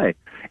wants to play.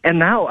 And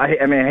now, I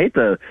hate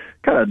to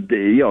kind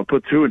of,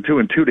 put two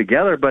and two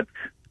together, but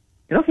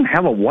he doesn't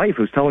have a wife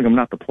who's telling him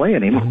not to play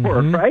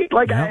anymore, right?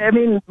 Like, I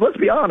mean, let's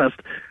be honest.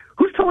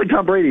 Who's telling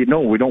Tom Brady,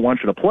 no, we don't want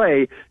you to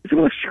play? He's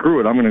going,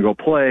 screw it, I'm going to go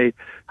play.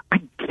 I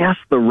guess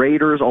the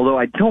Raiders, although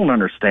I don't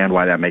understand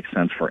why that makes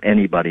sense for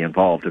anybody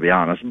involved, to be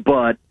honest.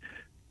 But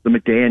the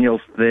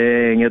McDaniels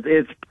thing,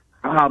 it's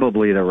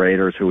probably the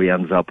Raiders who he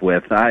ends up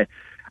with. I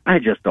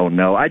just don't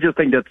know. I just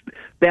think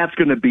that's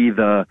going to be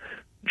the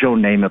Joe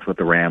Namath with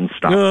the Rams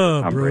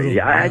style. Tom Brady.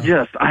 I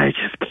just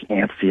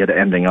can't see it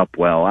ending up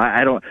well.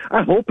 I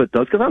hope it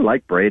does, because I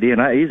like Brady,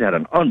 and he's had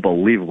an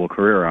unbelievable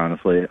career,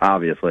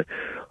 obviously.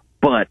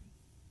 But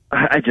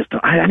I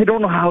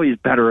don't know how he's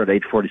better at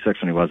age 46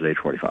 than he was at age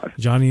 45.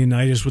 Johnny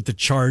Unitas with the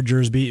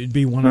Chargers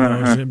be one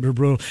of those.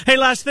 Brutal. Hey,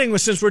 last thing,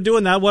 since we're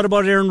doing that, what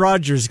about Aaron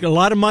Rodgers? Got a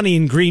lot of money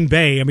in Green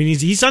Bay. I mean,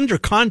 he's under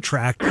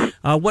contract.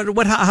 How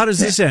does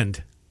this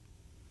end?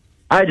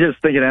 I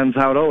just think it ends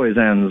how it always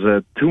ends.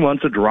 2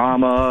 months of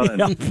drama,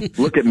 and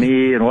look at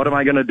me, and what am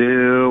I going to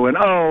do? And,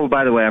 oh,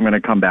 by the way, I'm going to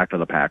come back to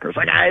the Packers.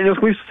 Like,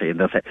 we've seen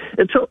this.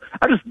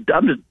 I'm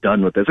just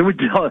done with this. And we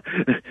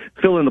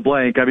fill in the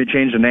blank. I mean,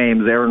 change the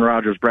names. Aaron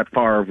Rodgers, Brett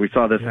Favre. We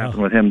saw this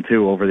happen with him,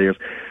 too, over the years.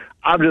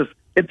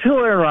 Until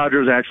Aaron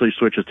Rodgers actually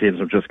switches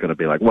teams, I'm just going to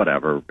be like,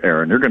 whatever,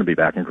 Aaron, you're going to be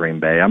back in Green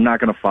Bay. I'm not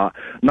going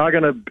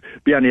to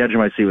be on the edge of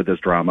my seat with this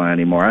drama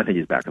anymore. I think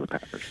he's back in the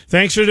Packers.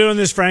 Thanks for doing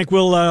this, Frank.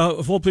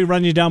 We'll hopefully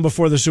run you down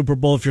before the Super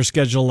Bowl if your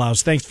schedule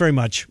allows. Thanks very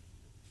much.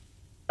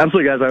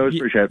 Absolutely, guys. I always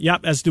appreciate it.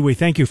 Yep, as do we.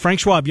 Thank you. Frank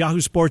Schwab,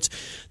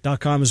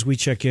 yahoosports.com, as we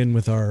check in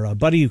with our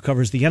buddy who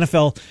covers the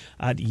NFL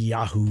at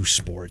Yahoo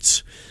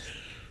Sports.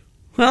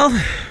 Well,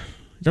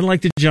 doesn't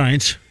like the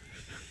Giants.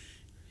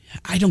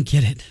 I don't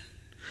get it.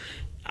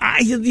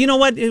 You know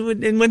what?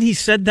 And when he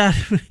said that,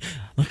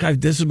 look,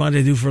 this is what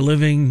I do for a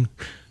living.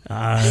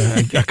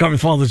 I come and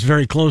follow this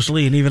very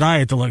closely, and even I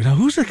had to look. Now,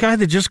 who's the guy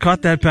that just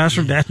caught that pass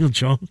from Daniel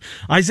Jones?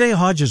 Isaiah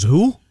Hodges,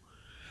 who?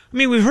 I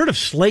mean, we've heard of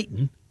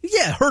Slayton.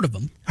 Yeah, heard of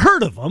him.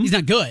 Heard of him. He's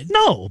not good.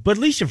 No, but at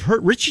least you've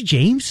heard Richie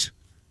James.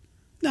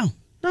 No.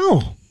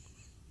 And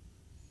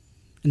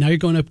now you're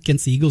going up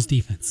against the Eagles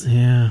defense.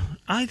 Yeah.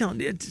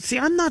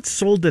 I'm not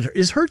sold that.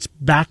 Is Hurts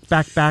back?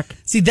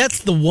 See, that's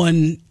the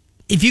one.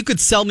 If you could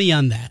sell me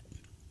on that,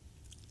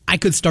 I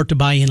could start to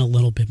buy in a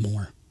little bit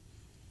more.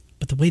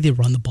 But the way they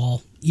run the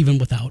ball, even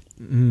without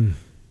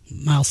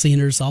Miles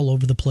Sanders all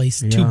over the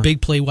place, two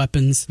big play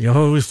weapons.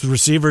 The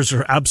receivers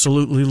are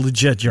absolutely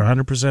legit. You're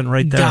 100%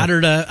 right there.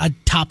 Goddard, a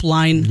top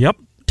line,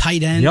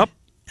 tight end. Yep.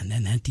 And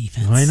then that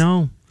defense. I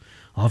know.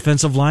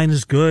 Offensive line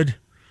is good.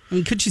 I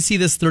mean, could you see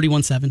this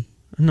 31-7?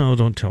 No,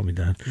 don't tell me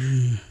that.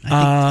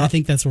 I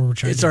think that's where we're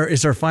trying to.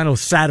 It's our final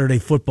Saturday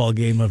football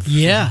game of.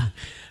 Yeah.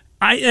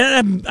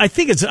 I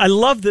think I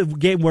love the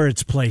game where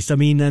it's placed. I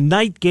mean, a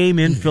night game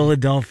in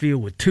Philadelphia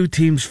with two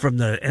teams from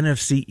the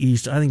NFC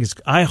East.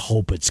 I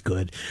hope it's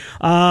good.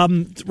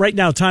 Right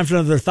now, time for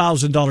another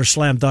 $1,000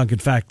 slam dunk. In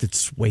fact,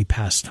 it's way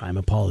past time.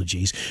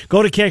 Apologies.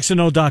 Go to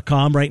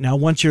KXNO.com right now.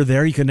 Once you're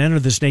there, you can enter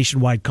this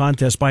nationwide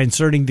contest by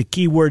inserting the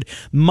keyword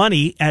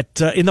money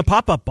in the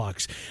pop-up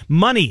box.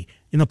 Money.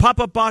 In the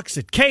pop-up box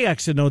at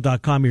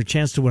KXNO.com, your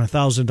chance to win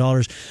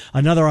 $1,000.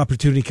 Another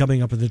opportunity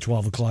coming up in the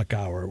 12 o'clock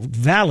hour.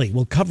 Valley,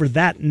 we'll cover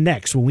that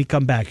next when we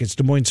come back. It's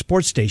Des Moines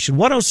Sports Station,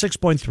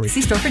 106.3. See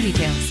store for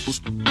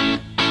details.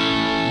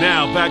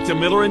 Now back to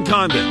Miller and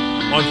Condon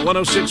on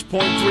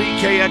 106.3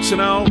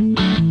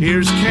 KXNO.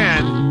 Here's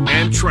Ken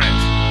and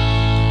Trent.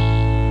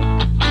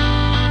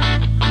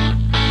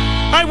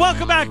 All right,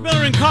 welcome back,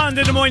 Miller and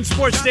Condon, Des Moines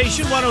Sports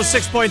Station,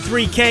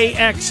 106.3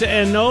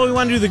 KXNO. We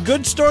want to do the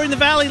good story in the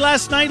Valley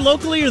last night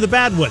locally or the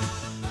bad one?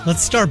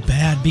 Let's start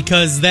bad,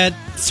 because that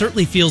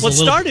certainly feels it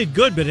started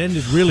good, but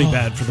ended really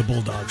bad for the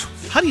Bulldogs.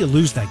 How do you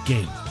lose that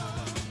game?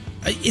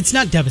 It's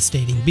not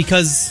devastating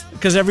because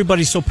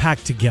everybody's so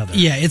packed together.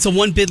 Yeah, it's a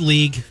one-bid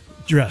league.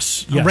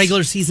 Yes. A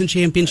regular season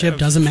championship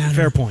doesn't matter.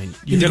 Fair point.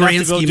 You're going to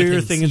have to go do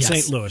your thing in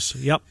St. Louis.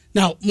 Yep.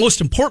 Now,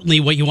 most importantly,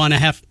 what you want to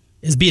have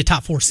is be a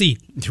top 4 seed.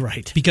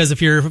 Right. Because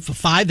if you're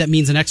 5, that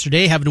means an extra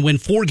day, having to win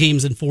 4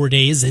 games in 4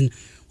 days, and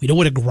we know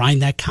what a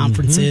grind that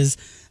conference is.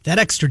 That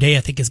extra day, I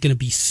think, is going to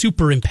be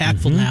super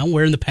impactful now,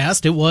 where in the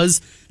past it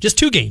was just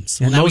 2 games.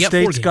 And now most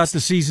states got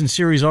the season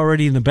series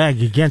already in the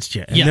bag against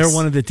you, and they're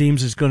one of the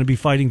teams that's going to be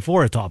fighting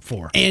for a top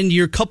 4. And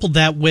you're coupled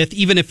that with,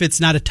 even if it's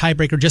not a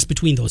tiebreaker just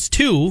between those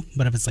 2,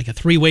 but if it's like a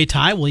 3-way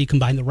tie, well, you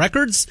combine the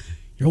records,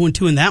 you're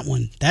 0-2 in that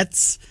one.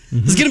 This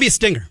is going to be a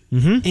stinger.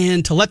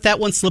 And to let that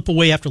one slip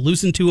away after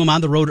losing to him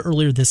on the road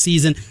earlier this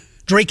season,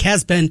 Drake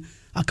has been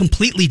a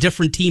completely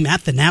different team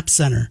at the Knapp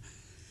Center.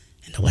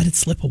 And to let it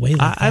slip away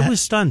like that. I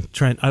was stunned,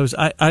 Trent. I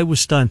was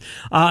stunned.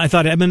 I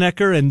thought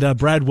Emmenecker and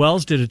Brad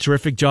Wells did a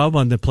terrific job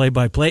on the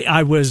play-by-play.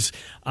 I was,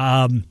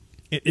 at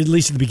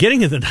least at the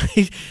beginning of the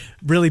night,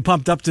 really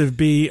pumped up to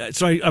be.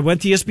 So I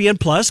went to ESPN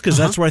Plus because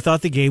that's where I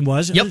thought the game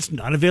was. And it's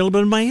not available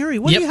in my area.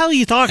 What the hell are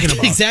you talking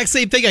about? Exact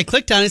same thing. I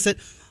clicked on it and said,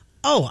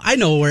 Oh, I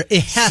know where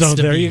it has So to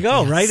be. there you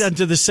go, Yes. right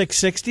onto the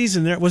 660s,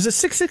 and there was it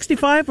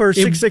 665 or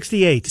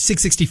 668?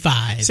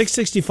 665.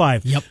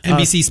 665. Yep.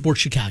 NBC Sports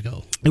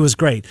Chicago. It was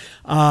great,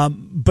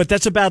 but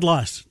that's a bad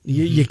loss.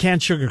 You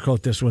can't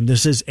sugarcoat this one.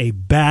 This is a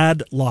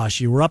bad loss.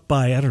 You were up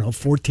by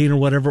 14 or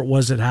whatever it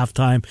was at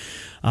halftime,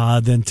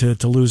 then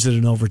to lose it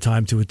in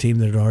overtime to a team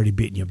that had already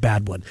beaten you.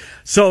 Bad one.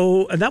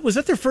 So, and that was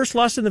that their first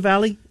loss in the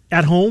Valley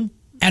at home.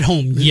 At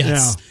home,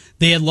 yes. Yeah.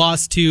 They had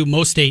lost to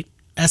Mo State,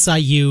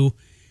 SIU,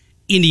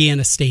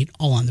 Indiana State,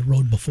 all on the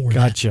road before that.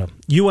 Gotcha.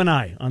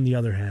 UNI, on the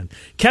other hand.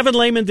 Kevin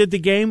Lehman did the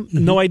game.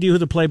 No idea who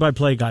the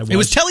play-by-play guy was. It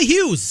was Telly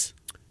Hughes.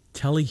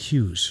 Telly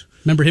Hughes.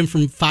 Remember him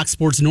from Fox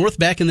Sports North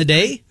back in the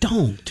day?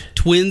 Don't.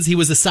 Twins, he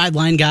was a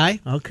sideline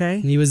guy. Okay.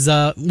 He was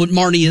what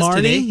Marnie is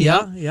today.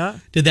 Yeah.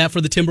 Did that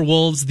for the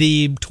Timberwolves,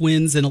 the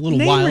Twins, in a little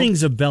Name while.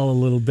 rings a bell a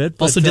little bit.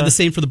 But, Also did the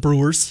same for the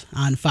Brewers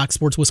on Fox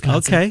Sports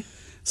Wisconsin. Okay.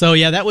 So,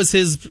 yeah, that was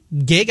his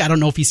gig. I don't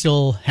know if he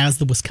still has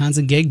the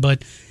Wisconsin gig,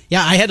 but,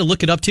 yeah, I had to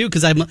look it up, too,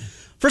 because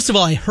first of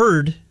all, I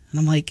heard, and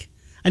I'm like,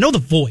 I know the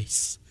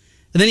voice.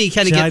 And then he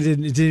kind of it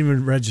didn't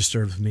even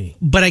register with me.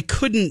 But I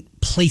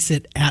couldn't place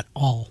it at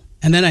all.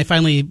 And then I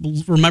finally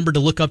remembered to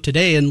look up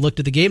today and looked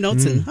at the game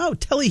notes, and,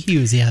 Telly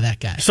Hughes, yeah, that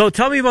guy. So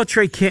tell me about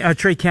Trey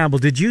Campbell.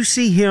 Did you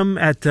see him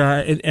at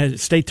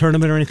state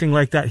tournament or anything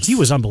like that? He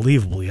was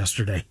unbelievable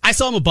yesterday. I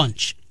saw him a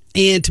bunch.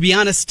 And to be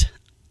honest,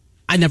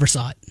 I never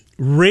saw it.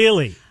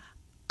 Really?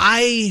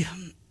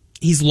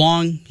 He's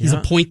long. He's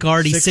a point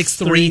guard. He's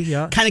 6'3".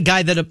 Yeah. Kind of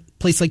guy that a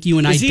place like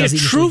UNI doesn't usually get. Is he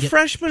a true get.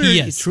 freshman? Or He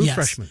is. True yes.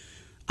 freshman.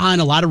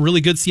 On a lot of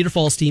really good Cedar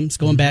Falls teams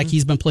going back.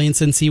 He's been playing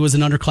since he was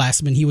an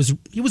underclassman. He was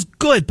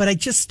good, but I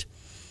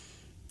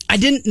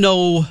didn't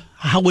know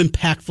how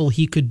impactful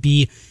he could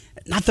be.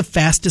 Not the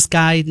fastest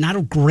guy, not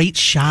a great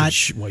shot.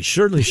 Well, he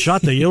certainly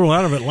shot the yellow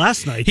out of it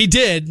last night. He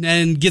did,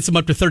 and gets him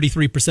up to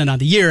 33% on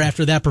the year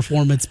after that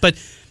performance. But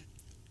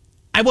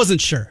I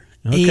wasn't sure.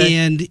 Okay.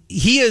 And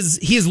he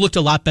has looked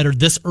a lot better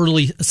this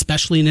early,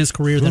 especially in his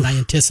career, than I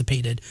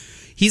anticipated.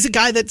 He's a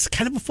guy that's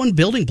kind of a fun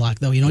building block,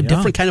 though. A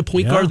different kind of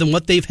point guard than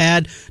what they've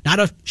had. Not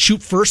a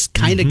shoot first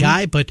kind of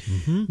guy, but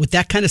with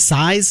that kind of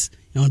size,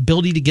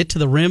 ability to get to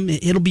the rim,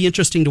 it'll be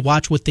interesting to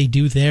watch what they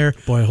do there.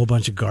 Boy, a whole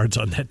bunch of guards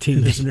on that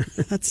team, isn't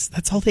there?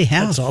 That's all they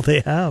have. That's all they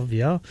have.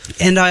 Yeah.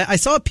 And I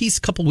saw a piece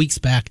a couple weeks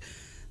back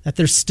that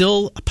there's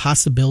still a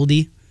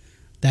possibility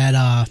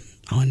that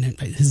and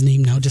his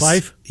name now just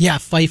Fife? Yeah,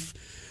 Fife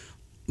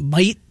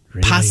might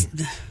Really?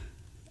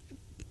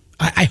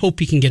 I hope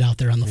he can get out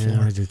there on the floor.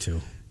 Yeah, I do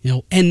too.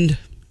 End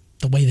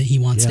the way that he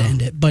wants to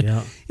end it. But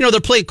they're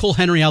playing Cole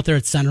Henry out there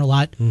at center a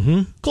lot.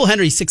 Mm-hmm. Cole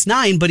Henry's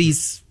 6'9", but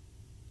he's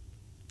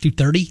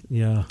 230,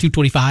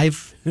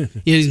 225.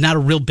 He's not a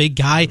real big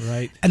guy.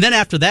 Right. And then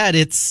after that,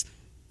 it's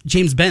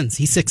James Benz.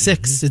 He's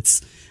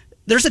 6'6".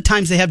 There's at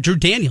times they have Drew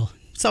Daniel.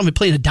 Saw him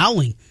playing a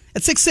Dowling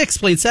at 6'6",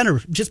 playing center,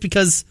 just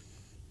because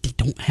they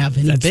don't have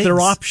any That's bigs. their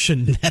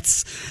option.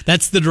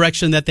 That's the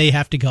direction that they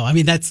have to go. I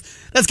mean, that's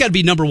got to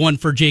be number one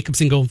for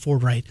Jacobson going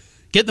forward, right?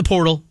 Get in the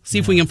portal, see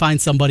if we can find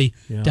somebody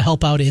to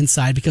help out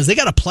inside, because they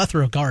got a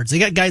plethora of guards. They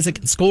got guys that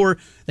can score,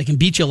 they can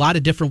beat you a lot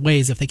of different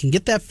ways. If they can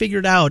get that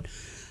figured out,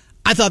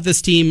 I thought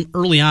this team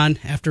early on,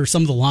 after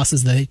some of the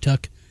losses that they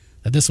took,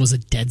 that this was a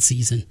dead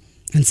season.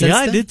 And since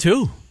I then, did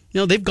too.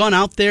 they've gone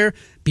out there,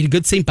 beat a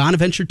good St.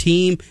 Bonaventure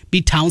team,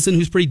 beat Townsend,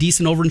 who's pretty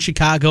decent over in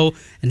Chicago,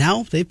 and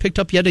now they've picked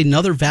up yet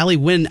another Valley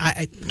win.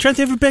 Trent,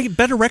 they have a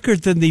better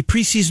record than the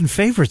preseason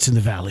favorites in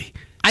the Valley.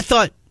 I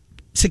thought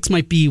 6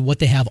 might be what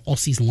they have all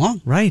season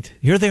long. Right.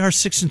 Here they are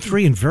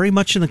 6-3 and very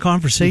much in the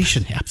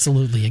conversation.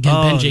 Absolutely. Again,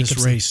 Ben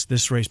Jacobson.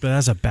 This race. But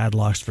that's a bad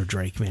loss for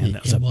Drake, man.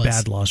 That was It was. a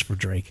bad loss for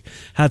Drake.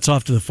 Hats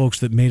off to the folks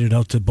that made it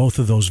out to both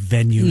of those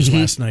venues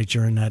last night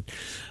during that.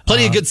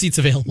 Plenty of good seats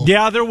available.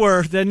 Yeah, there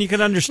were. Then you can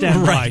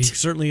understand why. Right.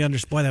 Certainly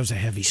understand. Boy, that was a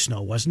heavy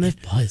snow, wasn't it?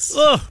 It was.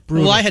 Ugh,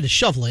 brutal. Well, I had to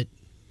shovel it.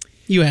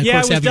 You had, of Yeah,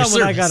 course, it was have your done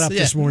when I service. got up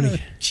this morning.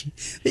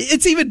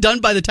 It's even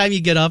done by the time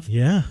you get up.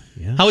 Yeah.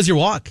 How was your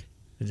walk?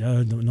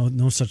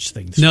 No such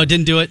thing. No,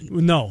 didn't do it?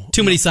 No.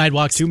 Too many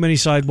sidewalks? Too many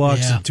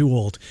sidewalks Yeah. and too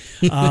old.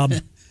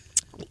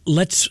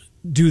 Let's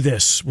do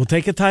this. We'll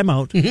take a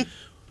timeout. Mm-hmm.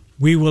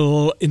 We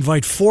will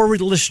invite 4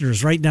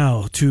 listeners right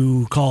now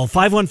to call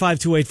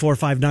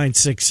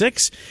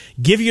 515-284-5966.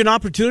 Give you an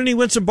opportunity to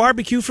win some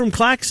barbecue from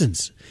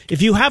Claxons.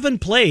 If you haven't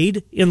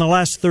played in the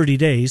last 30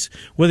 days,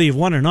 whether you've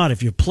won or not,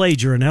 if you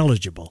played, you're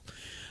ineligible.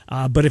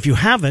 But if you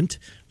haven't,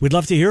 we'd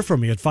love to hear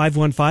from you at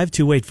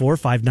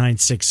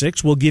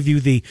 515-284-5966. We'll give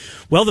you the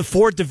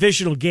 4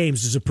 divisional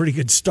games is a pretty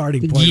good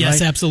starting point,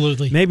 Yes, right?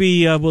 absolutely.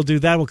 Maybe we'll do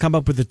that. We'll come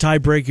up with the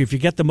tiebreaker. If you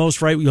get the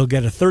most right, you'll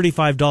get a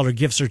 $35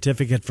 gift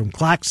certificate from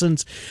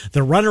Claxons.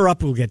 The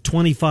runner-up will get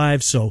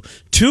 $25. So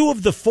 2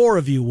 of the 4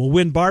 of you will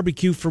win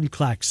barbecue from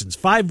Claxons.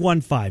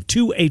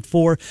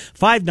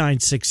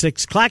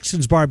 515-284-5966.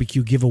 Claxons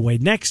barbecue giveaway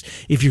next.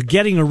 If you're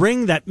getting a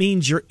ring, that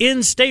means you're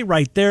in. Stay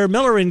right there.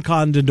 Miller and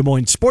Condon, Des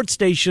Moines Sports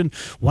Station,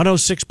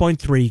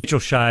 106.3. Rachel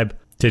Scheib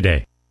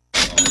today.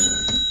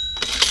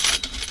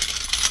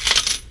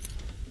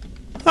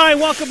 All right,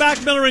 welcome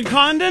back, Miller and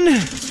Condon.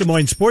 It's Des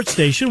Moines Sports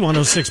Station,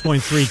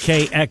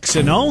 106.3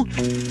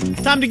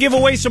 KXNO. Time to give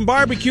away some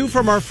barbecue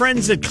from our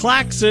friends at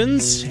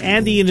Claxons.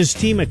 Andy and his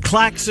team at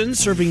Claxons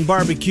serving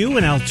barbecue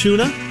in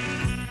Altoona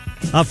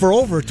for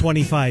over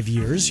 25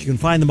 years. You can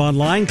find them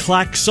online,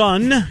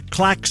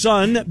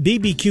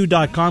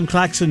 ClaxonBBQ.com,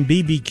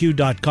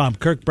 ClaxonBBQ.com.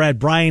 Kirk, Brad,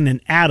 Brian,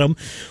 and Adam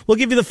will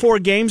give you the 4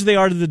 games. They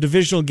are the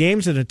divisional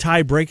games and a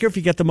tiebreaker. If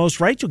you get the most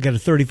right, you'll get a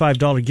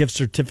 $35 gift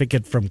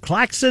certificate from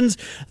Claxons.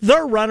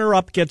 The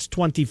runner-up gets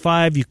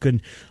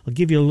 $25. I'll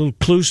give you a little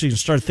clue so you can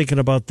start thinking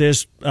about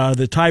this.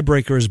 The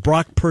tiebreaker is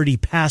Brock Purdy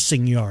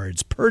passing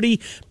yards.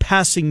 Purdy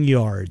passing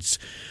yards.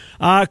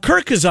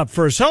 Kirk is up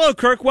first. Hello,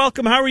 Kirk.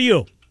 Welcome. How are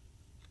you?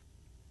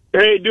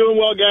 Hey, doing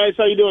well, guys.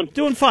 How you doing?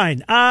 Doing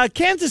fine.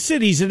 Kansas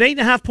City's an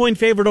 8.5-point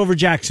favorite over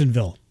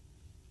Jacksonville.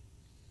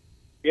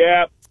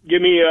 Yeah,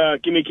 give me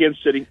Kansas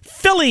City.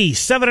 Philly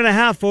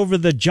 7.5 over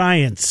the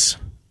Giants.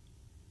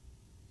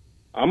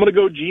 I'm gonna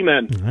go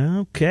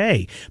G-Men.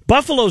 Okay.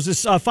 Buffalo's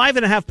a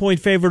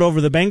 5.5-point favorite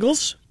over the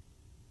Bengals.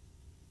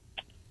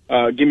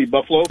 Give me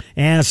Buffalo.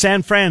 And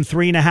San Fran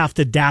 3.5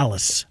 to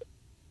Dallas.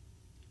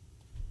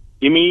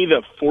 Give me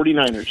the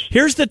 49ers.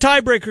 Here's the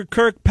tiebreaker,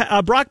 Kirk.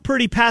 Brock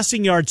Purdy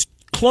passing yards.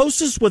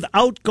 Closest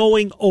without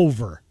going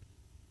over.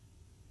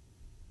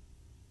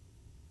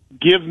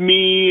 Give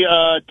me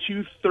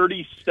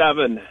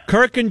 237.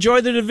 Kirk,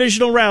 enjoy the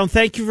divisional round.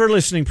 Thank you for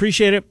listening.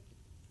 Appreciate it.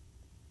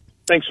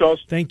 Thanks, fellas.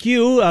 Thank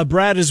you.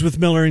 Brad is with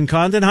Miller and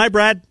Condon. Hi,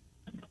 Brad.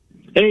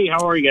 Hey,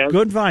 how are you guys?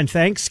 Good, fine,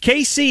 thanks.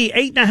 KC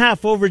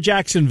 8.5 over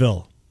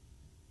Jacksonville.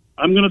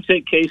 I'm going to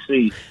take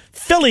KC.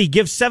 Philly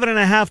gives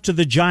 7.5 to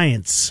the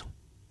Giants.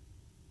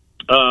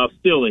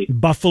 Philly.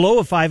 Buffalo,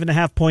 a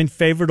 5.5-point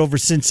favorite over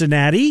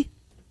Cincinnati.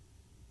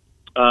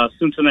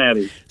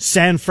 Cincinnati.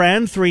 San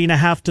Fran,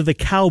 3.5 to the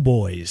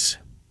Cowboys.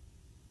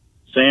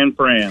 San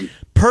Fran.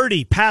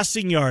 Purdy,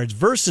 passing yards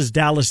versus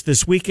Dallas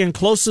this weekend.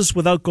 Closest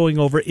without going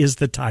over is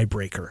the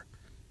tiebreaker.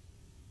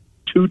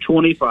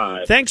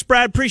 225. Thanks,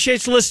 Brad.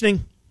 Appreciate you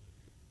listening.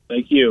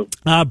 Thank you.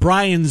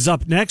 Brian's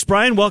up next.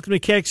 Brian, welcome to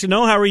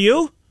KXNO. How are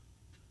you?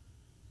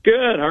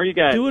 Good. How are you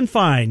guys? Doing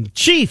fine.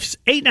 Chiefs,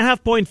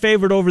 8.5-point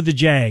favorite over the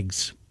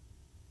Jags.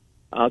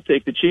 I'll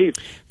take the Chiefs.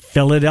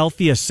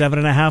 Philadelphia,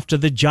 7.5 to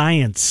the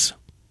Giants.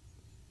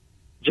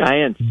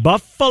 Giants.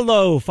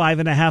 Buffalo,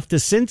 5.5 to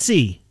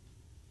Cincy.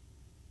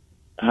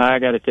 I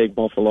got to take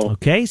Buffalo.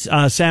 Okay.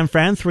 San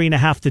Fran,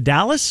 3.5 to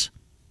Dallas.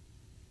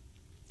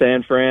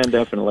 San Fran,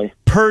 definitely.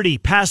 Purdy,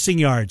 passing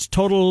yards.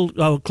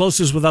 Total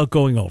closest without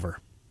going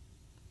over.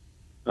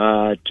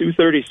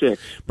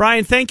 236.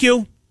 Brian, thank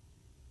you.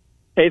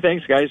 Hey,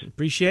 thanks, guys.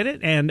 Appreciate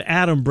it. And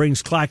Adam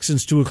brings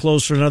Claxons to a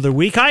close for another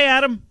week. Hi,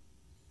 Adam.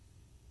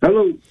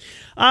 Hello.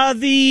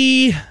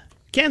 The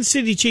Kansas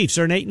City Chiefs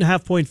are an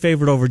 8.5-point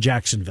favorite over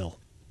Jacksonville.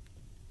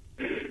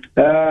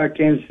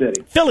 Kansas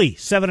City. Philly,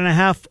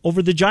 7.5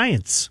 over the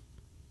Giants.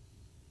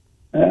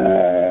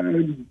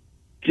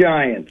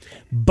 Giants.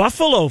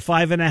 Buffalo,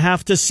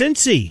 5.5 to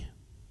Cincy.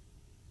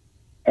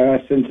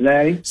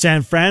 Cincinnati.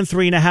 San Fran,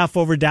 3.5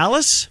 over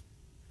Dallas.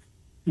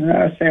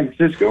 San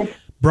Francisco.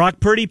 Brock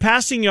Purdy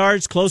passing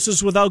yards,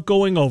 closest without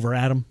going over,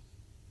 Adam.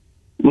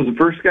 Was the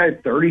first guy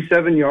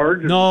 37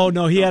 yards? No,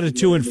 he had a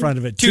 2 in front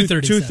of it.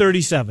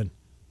 237.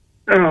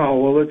 Oh,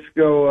 well, let's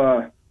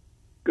go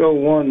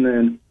one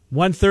then.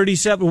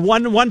 137.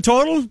 One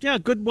total? Yeah,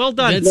 good. Well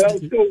done.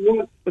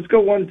 Let's go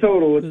one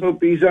total. Let's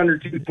hope he's under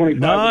 225.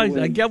 No,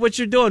 I get what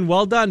you're doing.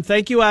 Well done.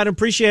 Thank you, Adam.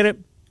 Appreciate it.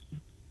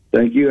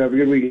 Thank you. Have a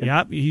good weekend.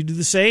 Yeah, you do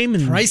the same.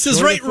 And Price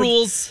is Right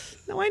rules.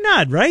 No, why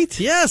not, right?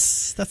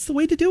 Yes, that's the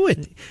way to do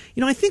it.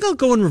 You know, I think I'll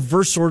go in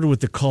reverse order with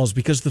the calls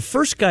because the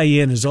first guy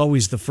in is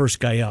always the first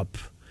guy up.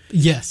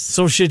 Yes.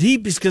 So should he,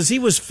 because he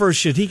was first,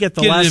 should he get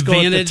the last go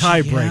at the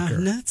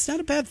tiebreaker? Yeah, that's not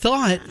a bad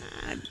thought.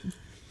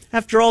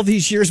 After all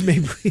these years,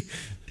 maybe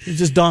it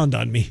just dawned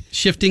on me.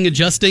 Shifting,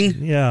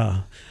 adjusting.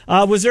 Yeah.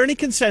 Was there any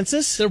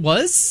consensus? There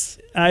was.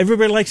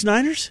 Everybody likes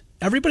Niners?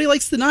 Everybody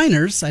likes the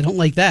Niners. I don't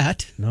like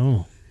that.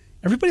 No.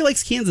 Everybody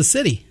likes Kansas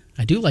City.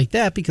 I do like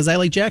that because I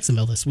like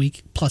Jacksonville this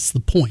week, plus the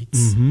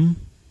points. Mm-hmm.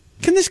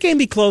 Can this game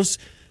be close?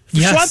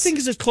 Yes. Schwab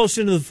thinks it's close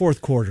into the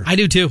fourth quarter. I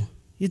do too.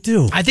 You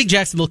do? I think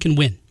Jacksonville can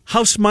win.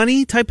 House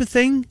money type of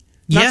thing?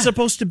 Not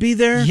supposed to be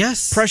there?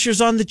 Yes.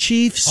 Pressures on the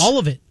Chiefs? All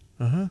of it.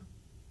 Uh-huh.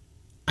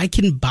 I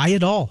can buy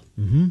it all.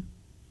 Mm-hmm.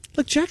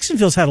 Look,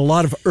 Jacksonville's had a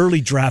lot of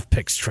early draft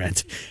picks,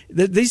 Trent.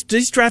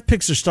 These draft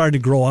picks are starting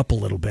to grow up a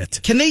little bit.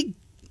 Can they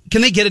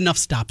get enough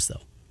stops,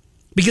 though?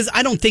 Because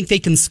I don't think they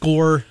can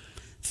score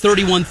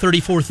 31,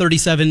 34,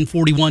 37,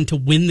 41 to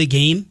win the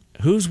game.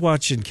 Who's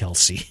watching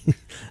Kelsey? I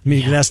mean,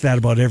 you can ask that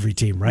about every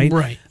team, right?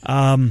 Right.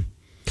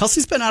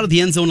 Kelsey's been out of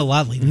the end zone a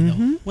lot lately,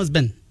 though. What's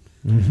been?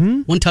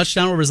 Mm-hmm. One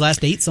touchdown over his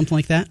last 8, something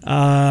like that.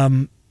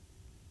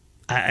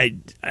 I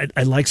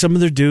like some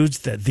of their dudes.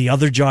 The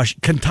other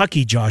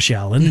Kentucky Josh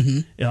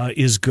Allen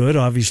is good.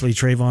 Obviously,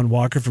 Trayvon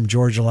Walker from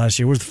Georgia last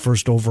year was the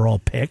first overall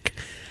pick.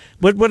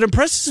 But what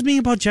impresses me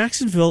about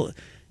Jacksonville,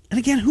 and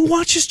again, who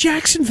watches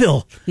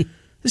Jacksonville?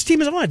 This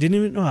team is on. I didn't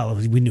even. Well,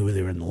 we knew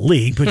they were in the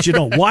league, but you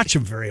don't watch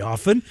them very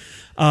often.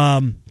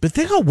 But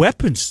they got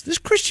weapons. This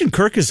Christian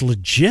Kirk is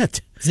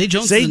legit. Zay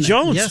Jones,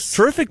 yes.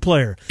 Terrific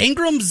player.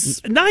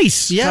 Ingram's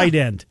nice tight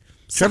end.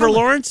 Trevor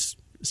Lawrence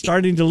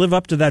starting to live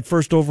up to that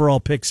first overall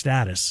pick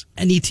status.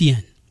 And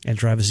Etienne. And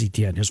Travis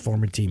Etienne, his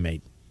former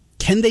teammate.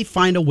 Can they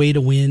find a way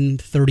to win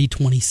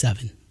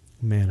 30-27?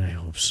 Man, I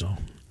hope so.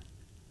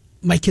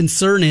 My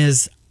concern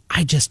is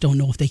I just don't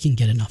know if they can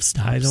get enough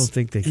stops. I don't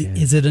think they can.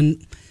 Is it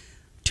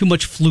too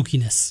much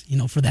flukiness,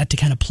 for that to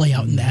kind of play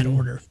out in that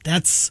order?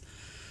 That's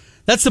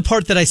the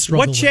part that I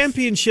struggle with. What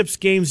championships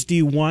games do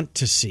you want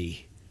to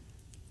see?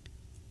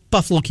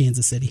 Buffalo,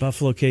 Kansas City.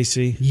 Buffalo,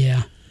 KC.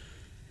 Yeah.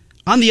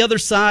 On the other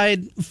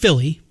side,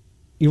 Philly.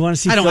 You want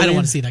to see? I don't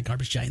want to see that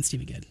garbage Giants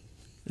team again.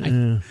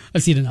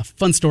 I've seen enough.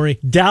 Fun story.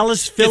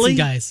 Dallas, Philly,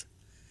 guys.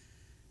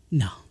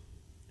 No.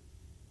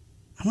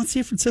 I want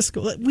San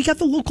Francisco. We got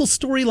the local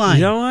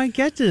storyline. I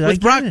get it.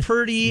 With Brock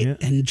Purdy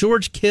and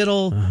George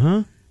Kittle.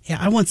 Uh-huh. Yeah,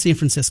 I want San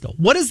Francisco.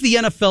 What does the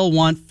NFL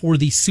want for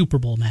the Super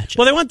Bowl matchup?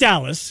 Well, they want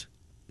Dallas.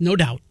 No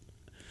doubt.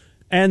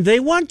 And they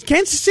want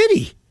Kansas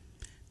City.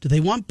 Do they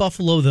want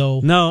Buffalo, though?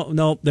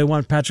 No. They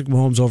want Patrick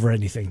Mahomes over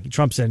anything. He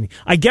trumps anything.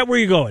 I get where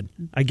you're going.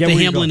 I get the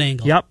where Hamlin you're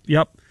going. angle.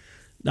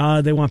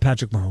 Yep. They want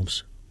Patrick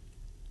Mahomes.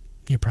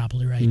 You're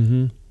probably right.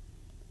 Mm-hmm.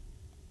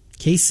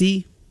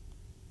 KC,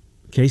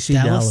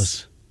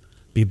 Dallas.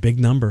 Be a big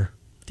number.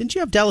 Didn't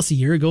you have Dallas a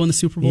year ago in the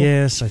Super Bowl?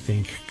 Yes, I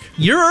think.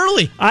 You're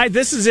early.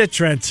 This is it,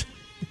 Trent.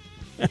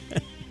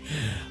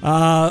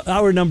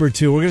 Hour number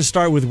 2. We're going to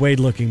start with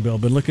Wade Looking, Bill.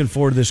 Been looking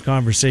forward to this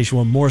conversation,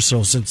 one more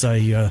so since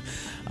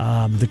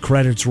the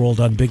credits rolled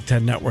on Big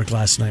Ten Network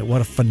last night.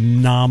 What a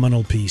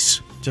phenomenal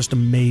piece. Just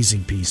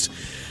amazing piece.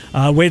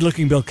 Wade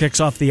Looking, Bill kicks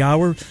off the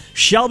hour.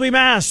 Shelby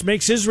Mass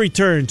makes his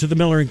return to the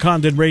Miller and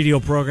Condon radio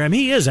program.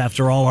 He is,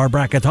 after all, our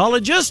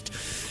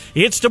bracketologist.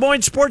 It's Des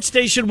Moines Sports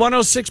Station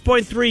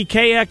 106.3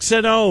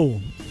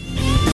 KXNO.